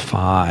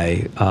verify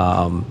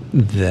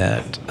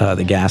that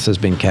the gas has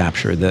been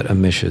captured, that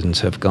emissions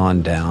have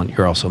gone down.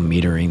 You're also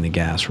metering the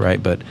gas,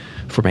 right? But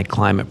from a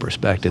climate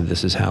perspective,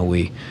 this is how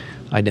we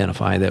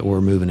identify that we're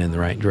moving in the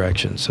right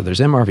direction. So there's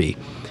MRV.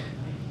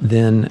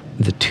 Then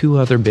the two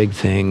other big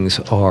things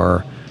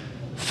are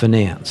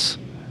finance,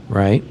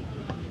 right?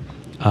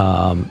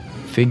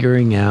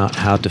 Figuring out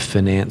how to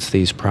finance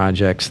these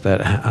projects that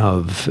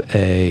have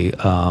a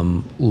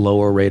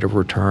lower rate of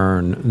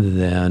return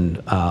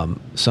than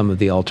some of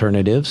the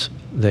alternatives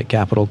that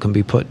capital can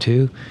be put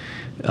to,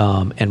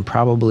 and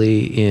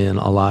probably in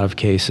a lot of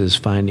cases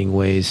finding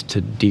ways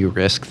to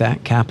de-risk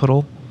that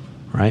capital,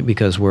 right?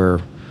 Because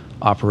we're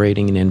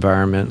operating in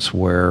environments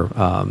where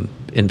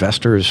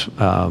investors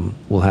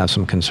will have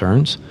some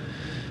concerns.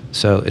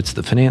 So it's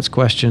the finance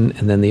question,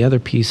 and then the other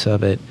piece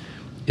of it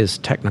is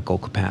technical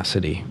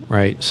capacity,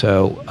 right?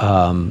 So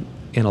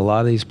in a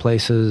lot of these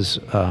places,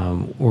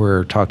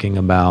 we're talking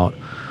about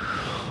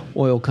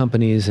oil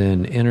companies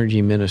and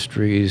energy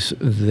ministries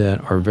that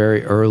are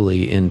very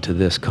early into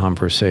this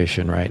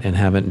conversation, right, and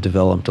haven't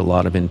developed a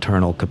lot of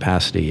internal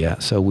capacity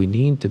yet. So we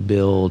need to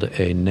build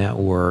a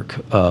network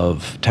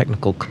of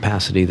technical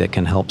capacity that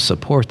can help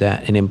support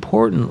that, and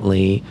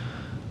importantly,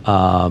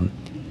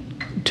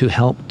 to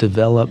help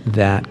develop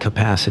that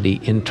capacity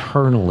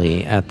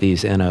internally at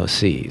these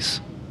NOCs,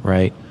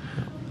 right?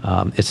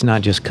 It's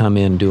not just come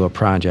in, do a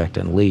project,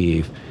 and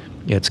leave.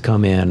 It's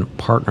come in,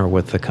 partner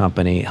with the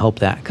company, help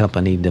that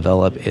company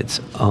develop its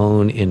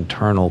own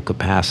internal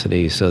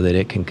capacity so that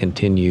it can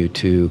continue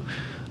to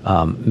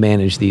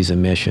manage these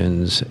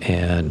emissions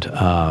and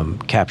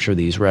capture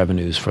these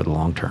revenues for the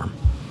long term.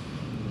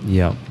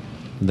 Yeah,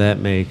 that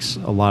makes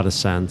a lot of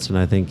sense. And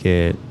I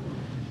think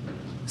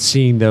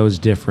seeing those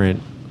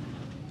different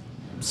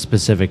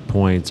specific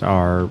points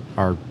are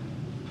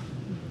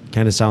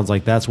kind of sounds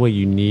like that's what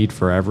you need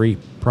for every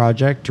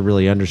project to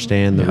really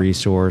understand the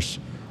resource.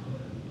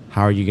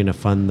 How are you going to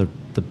fund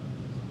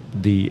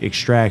the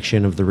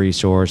extraction of the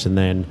resource, and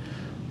then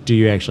do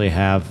you actually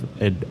have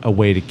a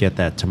way to get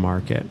that to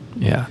market?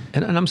 Yeah,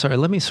 and I'm sorry,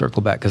 let me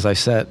circle back because I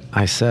set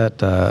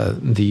the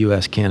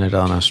U.S.,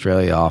 Canada, and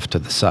Australia off to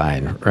the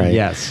side, right?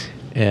 Yes.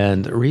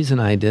 And the reason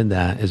I did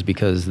that is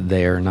because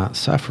they are not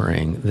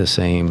suffering the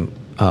same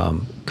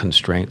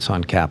constraints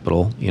on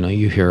capital.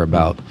 You hear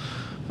about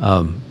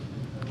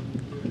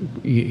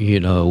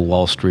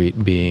Wall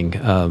Street being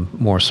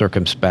more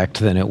circumspect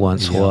than it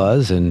once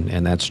was,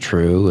 and that's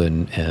true,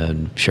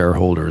 and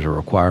shareholders are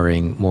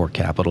requiring more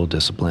capital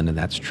discipline, and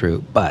that's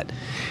true. But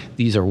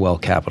these are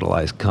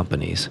well-capitalized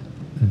companies.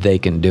 They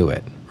can do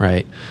it,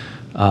 right?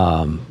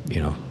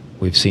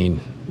 We've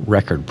seen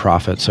record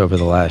profits over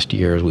the last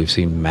years. We've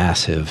seen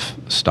massive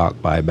stock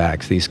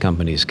buybacks. These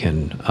companies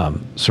can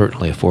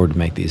certainly afford to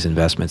make these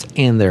investments,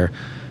 and they're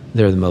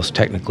the most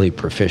technically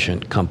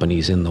proficient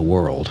companies in the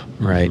world,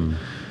 right?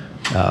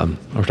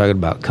 We're talking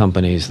about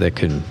companies that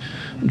can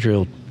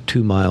drill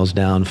 2 miles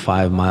down,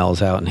 5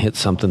 miles out, and hit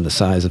something the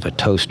size of a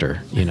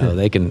toaster.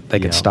 They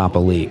can stop a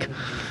leak.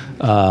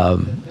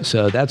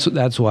 So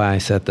that's why I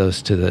set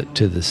those to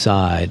the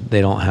side.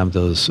 They don't have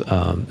those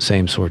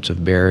same sorts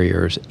of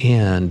barriers,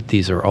 and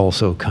these are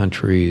also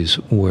countries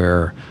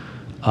where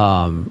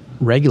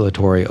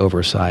regulatory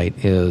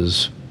oversight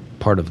is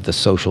part of the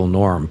social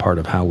norm, part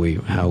of how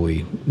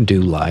we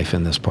do life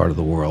in this part of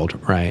the world,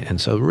 right? And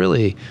so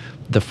really,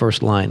 the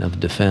first line of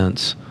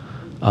defense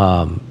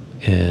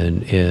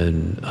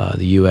in the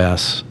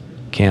U.S.,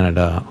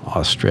 Canada,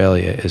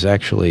 Australia is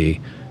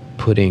actually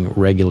putting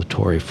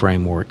regulatory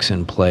frameworks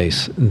in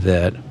place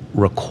that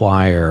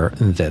require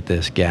that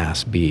this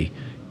gas be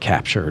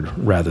captured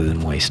rather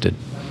than wasted.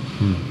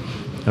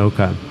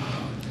 Okay.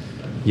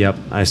 Yep,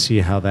 I see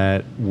how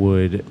that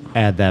would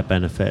add that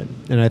benefit.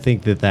 And I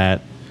think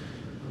that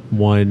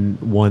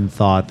one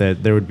thought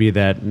that there would be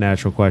that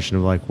natural question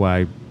of like,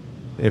 why,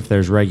 if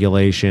there's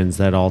regulations,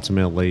 that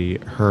ultimately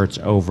hurts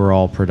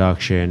overall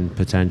production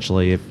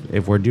potentially.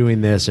 If we're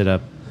doing this at a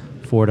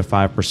 4 to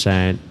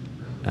 5%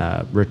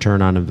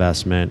 return on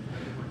investment,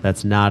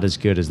 that's not as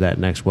good as that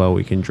next well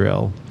we can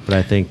drill. But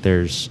I think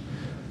there's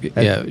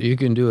you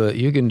can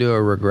do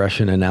a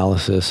regression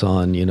analysis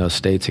on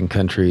states and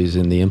countries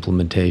and the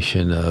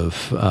implementation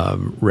of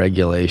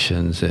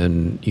regulations,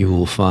 and you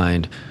will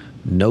find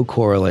no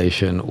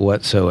correlation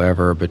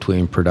whatsoever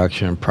between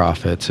production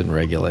profits and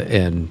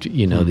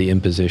the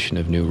imposition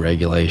of new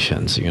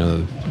regulations.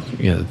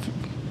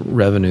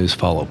 Revenues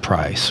follow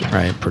price,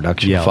 right?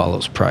 Production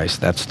follows price.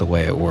 That's the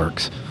way it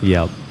works.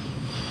 Yep.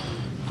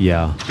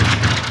 Yeah,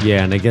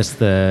 and I guess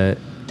to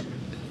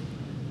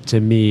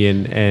me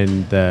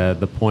and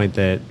the point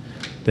that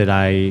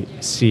I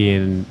see,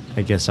 and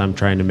I guess I'm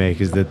trying to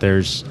make, is that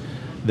there's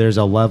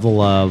a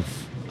level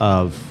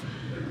of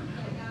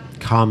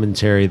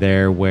commentary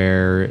there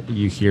where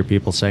you hear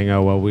people saying,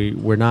 "Oh, well,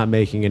 we're not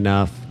making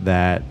enough,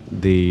 that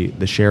the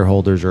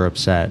shareholders are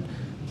upset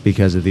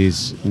because of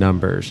these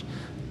numbers."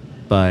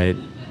 But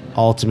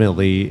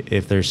ultimately,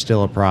 if there's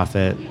still a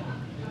profit,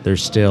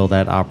 there's still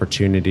that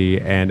opportunity,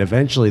 and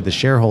eventually the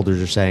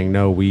shareholders are saying,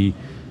 no, we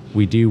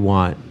do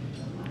want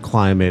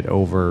climate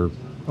over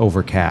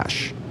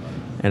cash.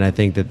 And I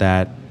think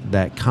that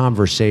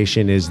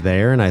conversation is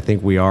there, and I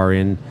think we are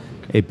in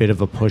a bit of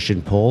a push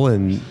and pull,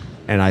 and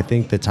I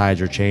think the tides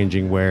are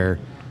changing where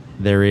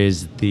there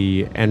is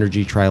the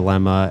energy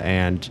trilemma,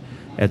 and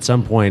at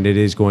some point it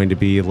is going to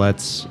be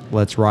let's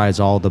rise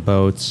all the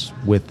boats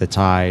with the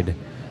tide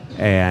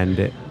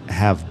and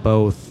have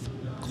both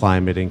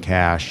climate and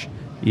cash.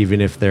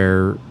 Even if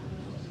they're,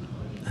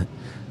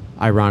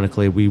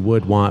 ironically, we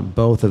would want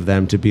both of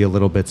them to be a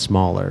little bit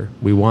smaller.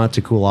 We want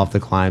to cool off the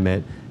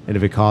climate, and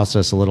if it costs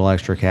us a little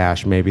extra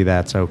cash, maybe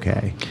that's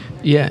okay.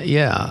 Yeah.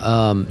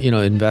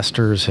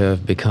 Investors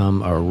have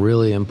become a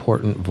really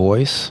important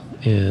voice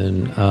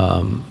in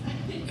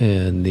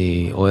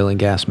the oil and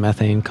gas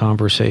methane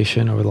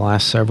conversation over the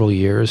last several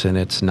years, and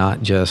it's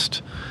not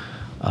just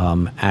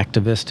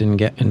activist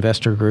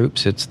investor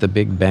groups. It's the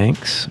big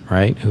banks,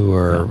 right, who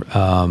are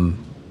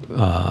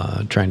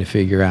trying to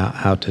figure out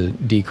how to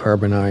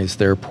decarbonize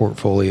their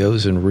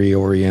portfolios and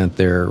reorient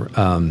their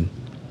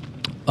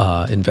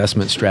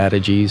investment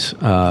strategies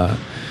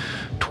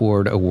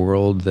toward a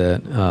world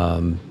that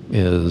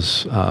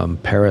is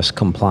Paris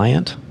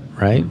compliant,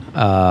 right?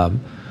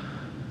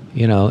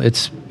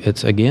 It's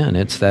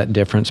that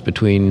difference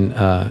between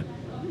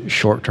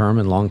short-term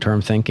and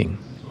long-term thinking.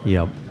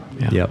 Yep.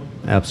 Yep,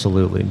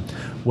 absolutely.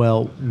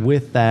 Well,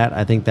 with that,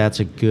 I think that's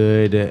a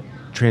good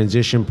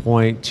transition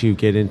point to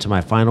get into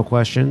my final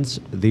questions.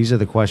 These are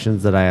the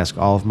questions that I ask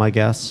all of my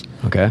guests.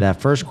 Okay.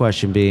 That first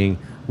question being,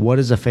 what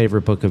is a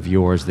favorite book of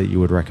yours that you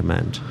would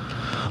recommend?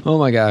 Oh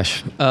my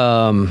gosh.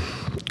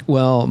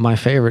 Well, my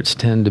favorites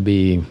tend to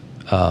be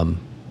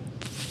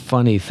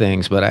funny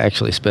things, but I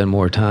actually spend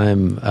more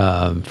time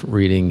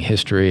reading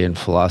history and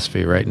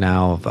philosophy. Right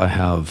now I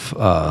have,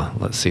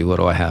 let's see, what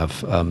do I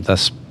have?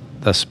 Thus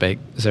Spake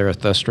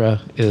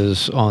Zarathustra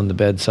is on the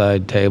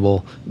bedside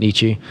table,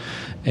 Nietzsche,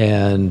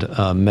 and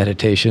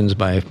Meditations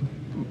by,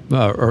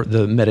 or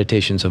the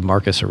Meditations of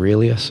Marcus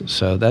Aurelius.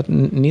 So that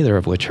neither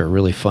of which are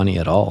really funny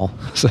at all.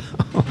 So,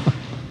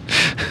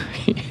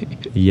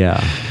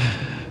 yeah.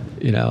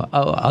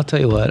 I'll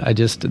tell you what.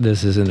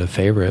 This isn't a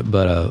favorite,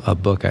 but a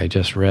book I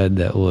just read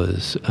that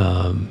was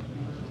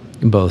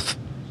both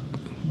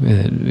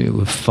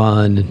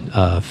fun,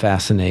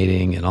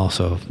 fascinating, and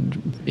also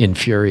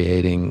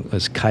infuriating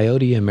was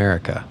Coyote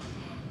America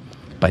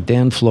by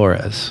Dan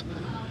Flores,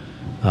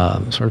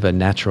 sort of a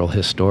natural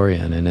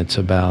historian, and it's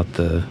about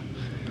the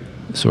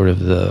sort of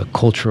the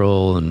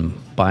cultural and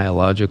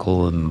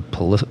biological and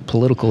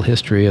political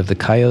history of the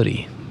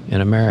coyote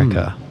in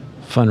America.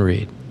 Fun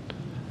read.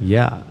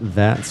 Yeah,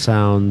 that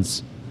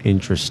sounds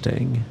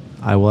interesting.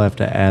 I will have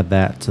to add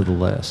that to the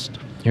list.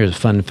 Here's a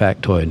fun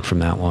factoid from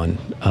that one.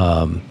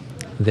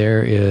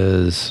 There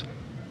is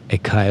a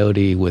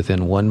coyote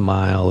within 1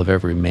 mile of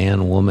every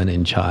man, woman,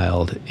 and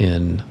child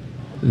in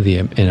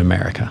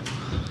America.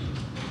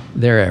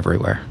 They're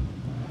everywhere.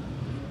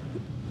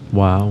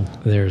 Wow.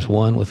 There's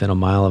one within 1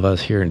 mile of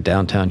us here in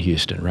downtown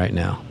Houston right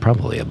now.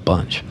 Probably a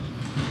bunch.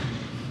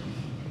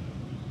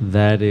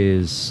 That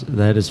is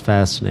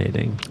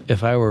fascinating.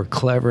 If I were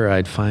clever,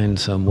 I'd find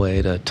some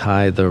way to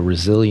tie the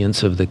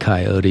resilience of the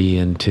coyote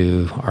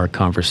into our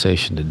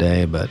conversation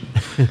today, but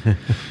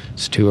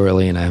it's too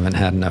early and I haven't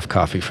had enough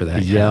coffee for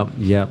that yet.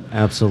 Yep,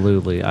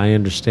 absolutely. I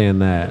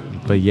understand that.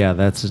 But yeah,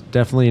 that's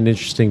definitely an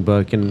interesting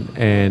book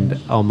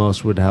and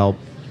almost would help.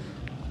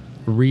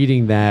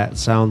 Reading that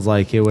sounds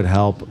like it would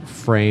help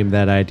frame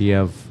that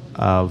idea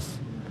of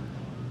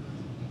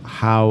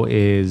how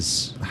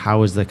is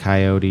the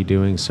coyote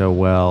doing so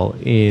well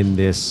in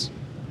this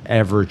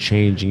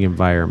ever-changing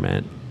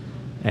environment,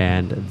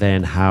 and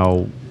then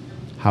how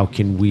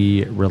can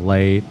we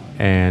relate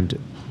and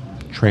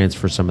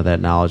transfer some of that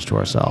knowledge to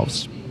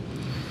ourselves.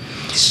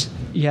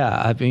 Yeah,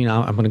 I mean,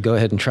 I'm going to go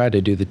ahead and try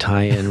to do the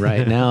tie-in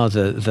right now.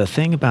 The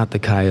thing about the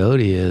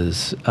coyote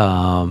is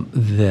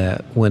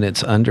that when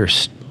it's under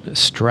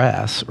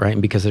stress,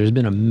 right, because there's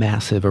been a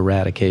massive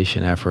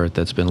eradication effort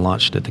that's been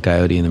launched at the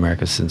coyote in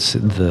America since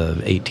the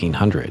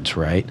 1800s,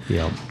 right?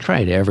 Yep.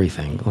 Tried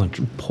everything,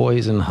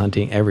 poison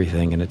hunting,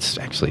 everything, and it's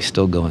actually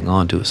still going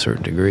on to a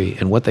certain degree.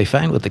 And what they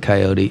find with the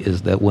coyote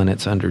is that when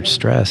it's under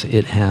stress,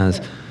 it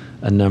has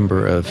a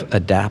number of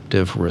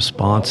adaptive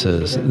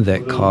responses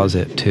that cause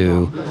it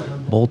to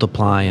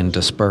multiply and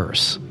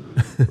disperse.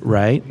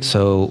 Right?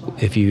 So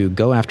if you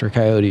go after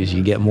coyotes,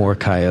 you get more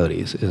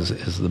coyotes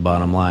is the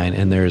bottom line.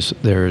 And there's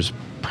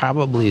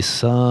probably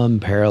some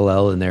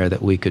parallel in there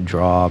that we could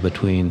draw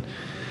between,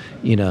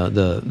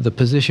 the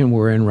position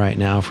we're in right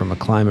now from a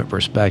climate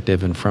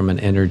perspective and from an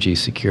energy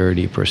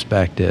security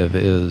perspective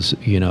is,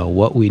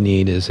 what we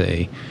need is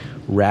a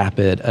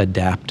rapid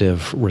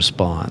adaptive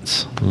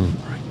response.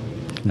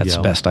 That's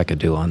the best I could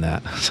do on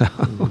that. So.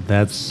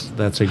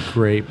 That's a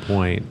great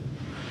point.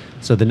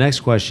 So the next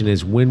question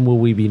is, when will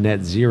we be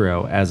net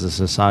zero as a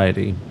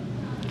society?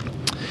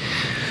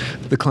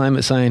 The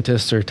climate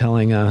scientists are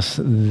telling us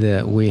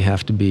that we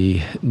have to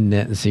be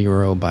net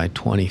zero by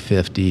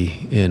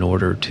 2050 in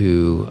order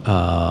to,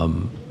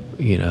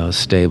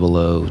 stay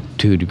below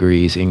 2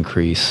 degrees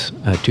increase,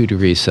 2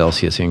 degrees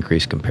Celsius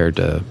increase compared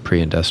to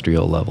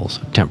pre-industrial levels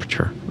of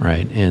temperature,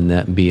 right? And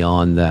that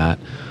beyond that,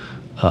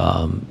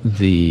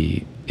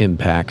 the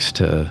impacts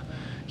to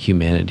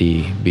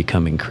humanity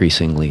become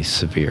increasingly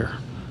severe.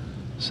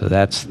 So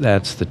that's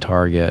the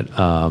target.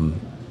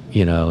 And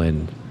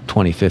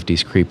 2050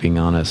 is creeping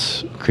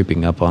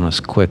up on us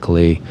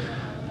quickly.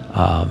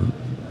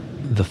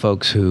 The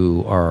folks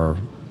who are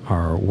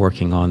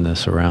working on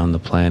this around the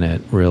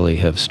planet really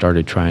have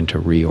started trying to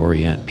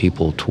reorient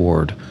people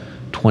toward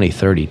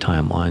 2030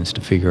 timelines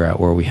to figure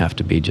out where we have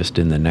to be just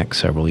in the next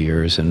several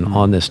years. And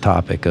on this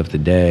topic of the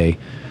day,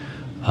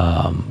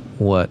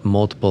 what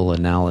multiple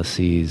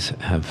analyses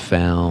have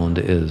found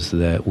is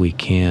that we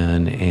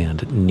can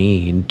and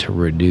need to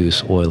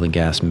reduce oil and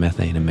gas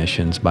methane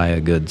emissions by a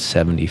good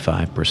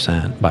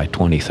 75% by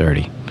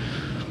 2030.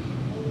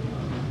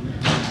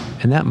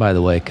 And that, by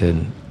the way,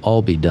 can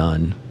all be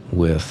done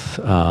with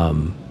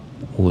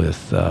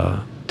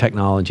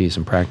technologies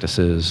and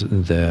practices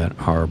that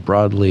are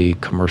broadly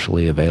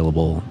commercially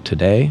available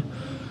today.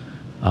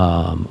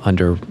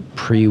 Under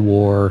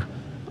pre-war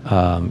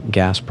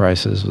gas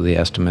prices, the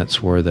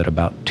estimates were that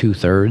about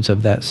 2/3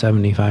 of that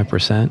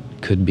 75%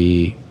 could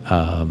be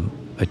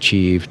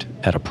achieved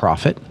at a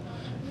profit,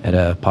 at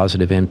a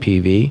positive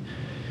NPV.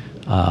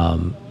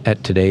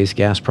 At today's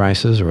gas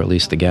prices, or at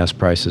least the gas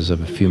prices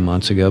of a few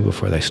months ago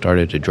before they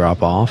started to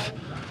drop off,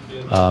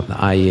 the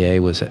IEA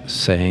was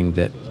saying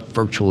that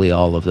virtually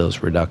all of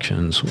those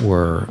reductions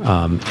were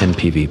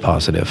NPV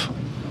positive.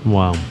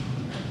 Wow.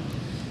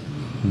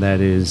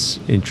 That is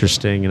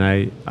interesting,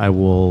 and I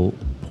will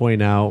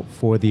point out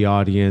for the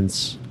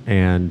audience,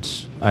 and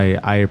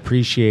I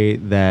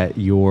appreciate that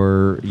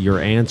your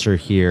answer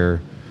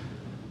here.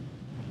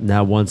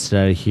 Now, once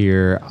that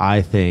here,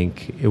 I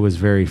think it was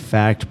very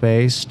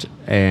fact-based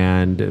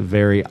and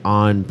very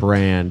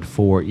on-brand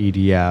for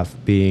EDF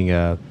being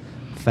a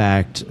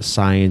fact,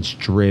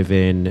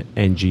 science-driven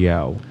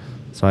NGO.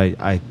 So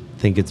I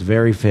think it's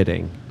very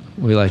fitting.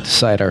 We like to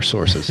cite our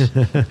sources.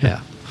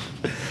 Yeah.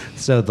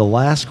 So the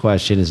last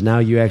question is, now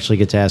you actually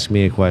get to ask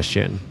me a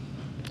question.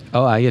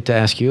 Oh, I get to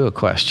ask you a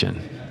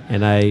question.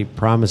 And I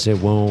promise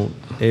it won't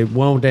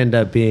end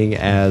up being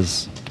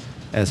as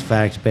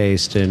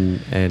fact-based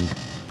and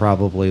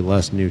probably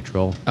less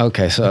neutral.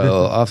 Okay,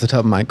 so off the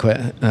top of my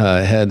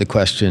head, the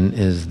question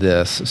is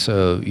this.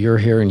 So you're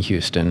here in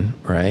Houston,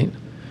 right?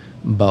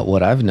 But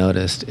what I've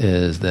noticed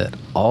is that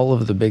all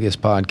of the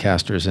biggest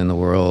podcasters in the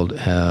world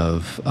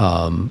have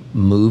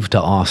moved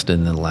to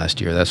Austin in the last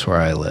year. That's where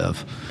I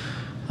live.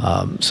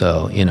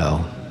 So,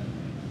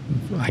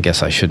 I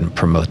guess I shouldn't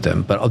promote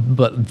them, but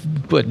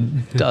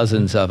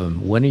dozens of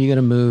them. When are you going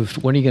to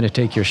move? When are you going to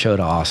take your show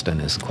to Austin?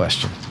 Is the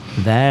question.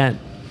 That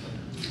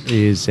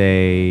is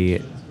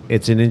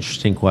it's an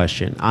interesting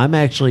question. I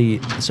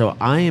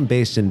am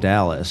based in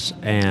Dallas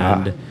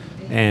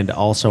and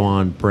also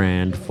on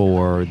brand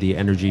for the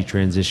Energy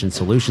Transition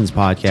Solutions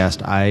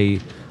podcast. I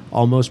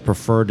almost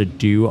prefer to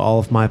do all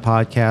of my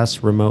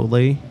podcasts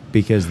remotely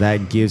because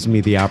that gives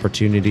me the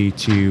opportunity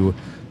to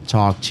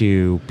talk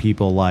to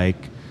people like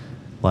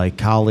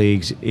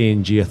colleagues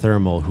in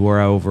geothermal who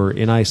are over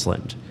in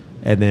Iceland,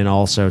 and then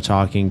also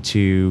talking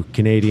to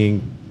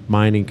Canadian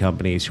mining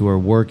companies who are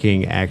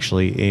working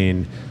actually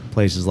in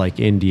places like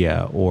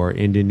India or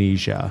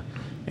Indonesia,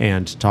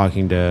 and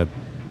talking to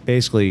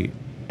basically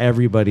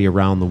everybody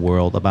around the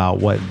world about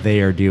what they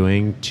are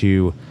doing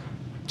to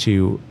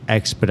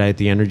expedite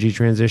the energy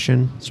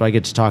transition. So I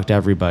get to talk to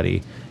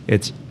everybody.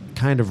 It's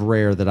kind of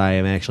rare that I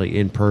am actually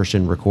in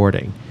person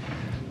recording.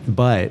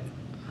 But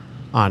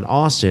on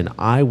Austin,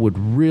 I would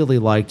really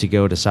like to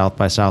go to South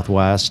by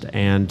Southwest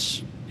and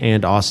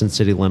Austin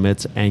City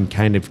Limits and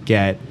kind of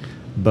get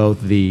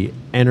both the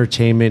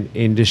entertainment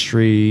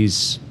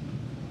industry's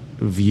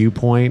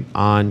viewpoint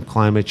on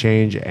climate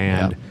change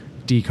and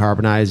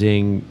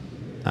decarbonizing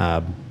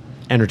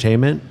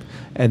entertainment,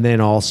 and then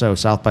also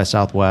South by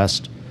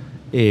Southwest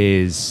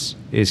is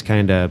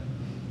kind of,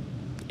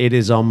 it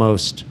is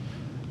almost,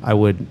 I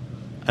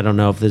don't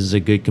know if this is a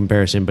good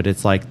comparison, but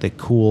it's like the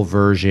cool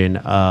version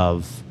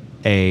of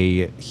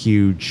a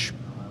huge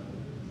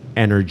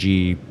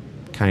energy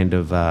kind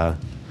of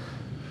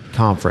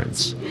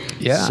conference.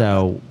 Yeah.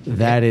 So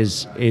it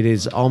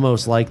is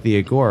almost like the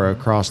Agora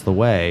across the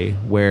way,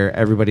 where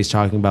everybody's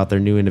talking about their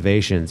new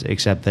innovations,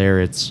 except there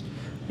it's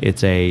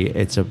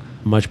a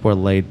much more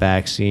laid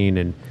back scene,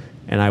 and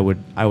I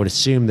would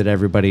assume that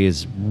everybody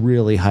is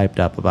really hyped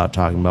up about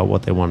talking about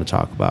what they want to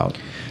talk about.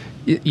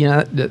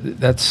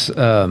 That's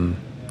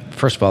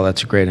first of all,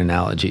 that's a great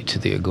analogy to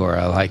the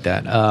Agora. I like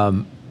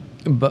that.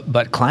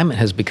 But climate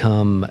has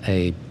become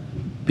a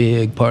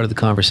big part of the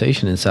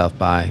conversation in South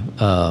by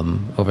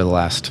over the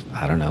last,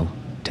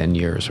 10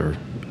 years or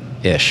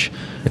ish,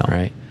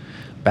 right?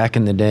 Back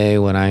in the day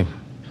when I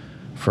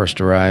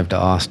first arrived to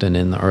Austin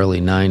in the early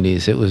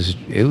 90s, it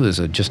was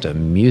just a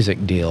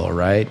music deal,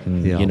 right?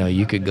 And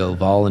you could go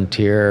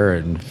volunteer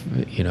and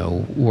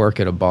work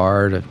at a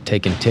bar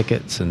taking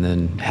tickets and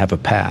then have a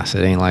pass.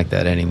 It ain't like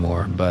that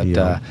anymore. But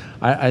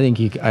I think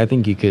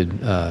you could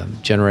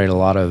generate a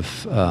lot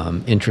of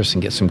interest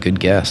and get some good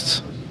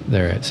guests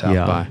there at South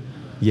by.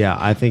 Yeah,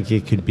 I think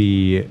it could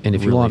be. And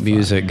if you want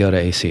music, go to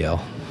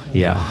ACL.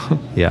 Yeah,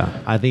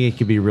 yeah. I think it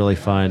could be really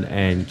fun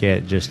and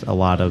get just a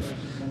lot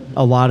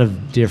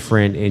of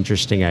different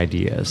interesting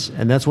ideas.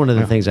 And that's one of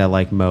the things I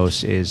like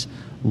most is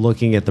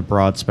looking at the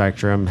broad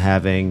spectrum,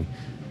 having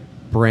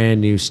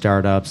brand new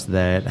startups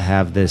that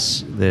have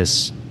this,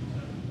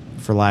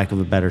 for lack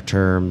of a better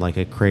term, like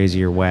a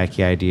crazy or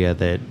wacky idea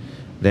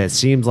that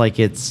seems like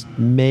it's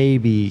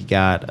maybe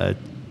got a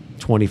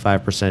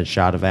 25%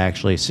 shot of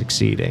actually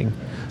succeeding.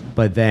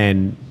 But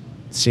then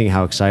seeing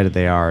how excited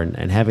they are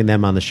and having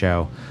them on the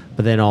show,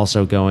 but then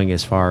also going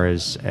as far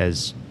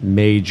as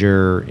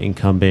major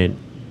incumbent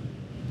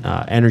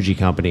energy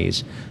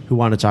companies who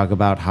want to talk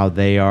about how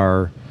they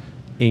are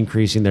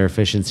increasing their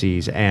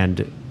efficiencies,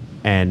 and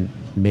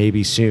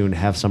maybe soon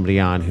have somebody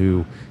on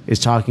who is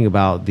talking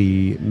about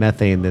the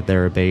methane that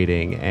they're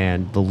abating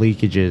and the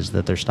leakages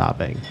that they're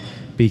stopping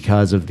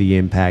because of the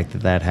impact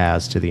that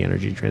has to the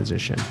energy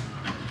transition.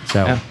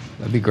 So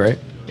that'd be great.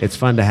 It's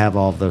fun to have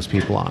all of those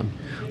people on.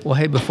 Well,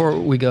 hey, before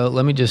we go,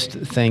 let me just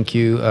thank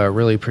you.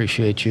 Really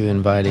appreciate you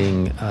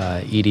inviting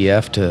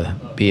EDF to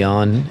be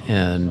on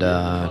and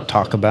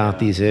talk about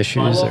these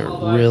issues. They're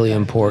really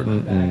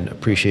important, and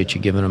appreciate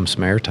you giving them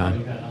some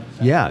airtime.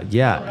 Yeah,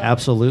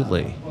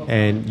 absolutely.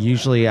 And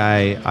usually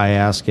I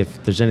ask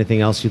if there's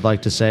anything else you'd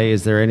like to say.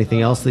 Is there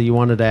anything else that you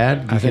wanted to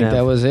add? I think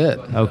that was it.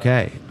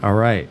 Okay, all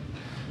right.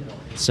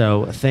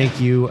 So thank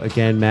you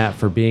again, Matt,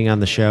 for being on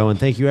the show. And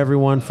thank you,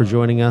 everyone, for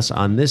joining us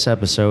on this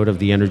episode of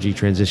the Energy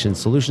Transition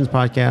Solutions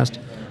Podcast.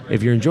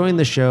 If you're enjoying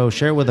the show,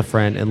 share it with a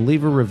friend and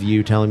leave a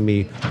review telling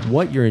me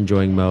what you're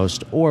enjoying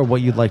most or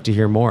what you'd like to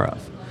hear more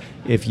of.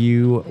 If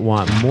you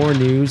want more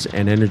news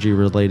and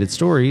energy-related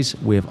stories,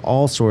 we have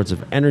all sorts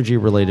of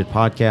energy-related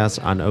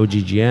podcasts on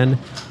OGGN.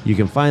 You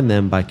can find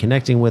them by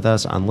connecting with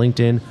us on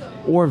LinkedIn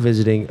or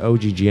visiting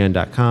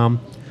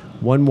oggn.com.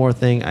 One more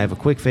thing, I have a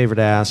quick favor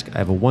to ask. I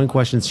have a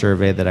one-question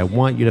survey that I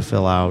want you to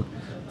fill out.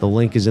 The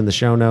link is in the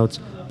show notes.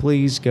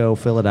 Please go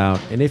fill it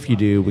out, and if you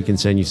do, we can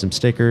send you some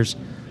stickers.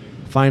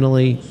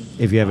 Finally,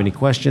 if you have any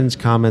questions,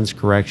 comments,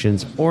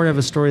 corrections, or have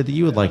a story that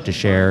you would like to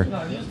share,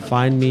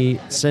 find me,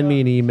 send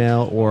me an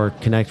email, or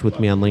connect with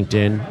me on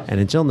LinkedIn. And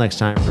until next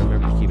time,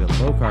 remember to keep it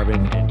low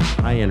carbon and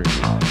high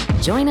energy.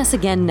 Join us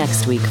again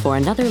next week for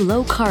another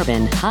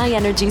low-carbon,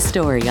 high-energy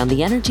story on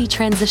the Energy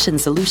Transition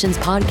Solutions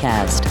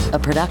Podcast, a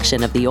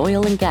production of the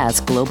Oil and Gas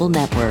Global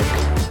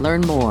Network.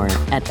 Learn more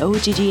at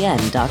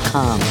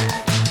oggn.com.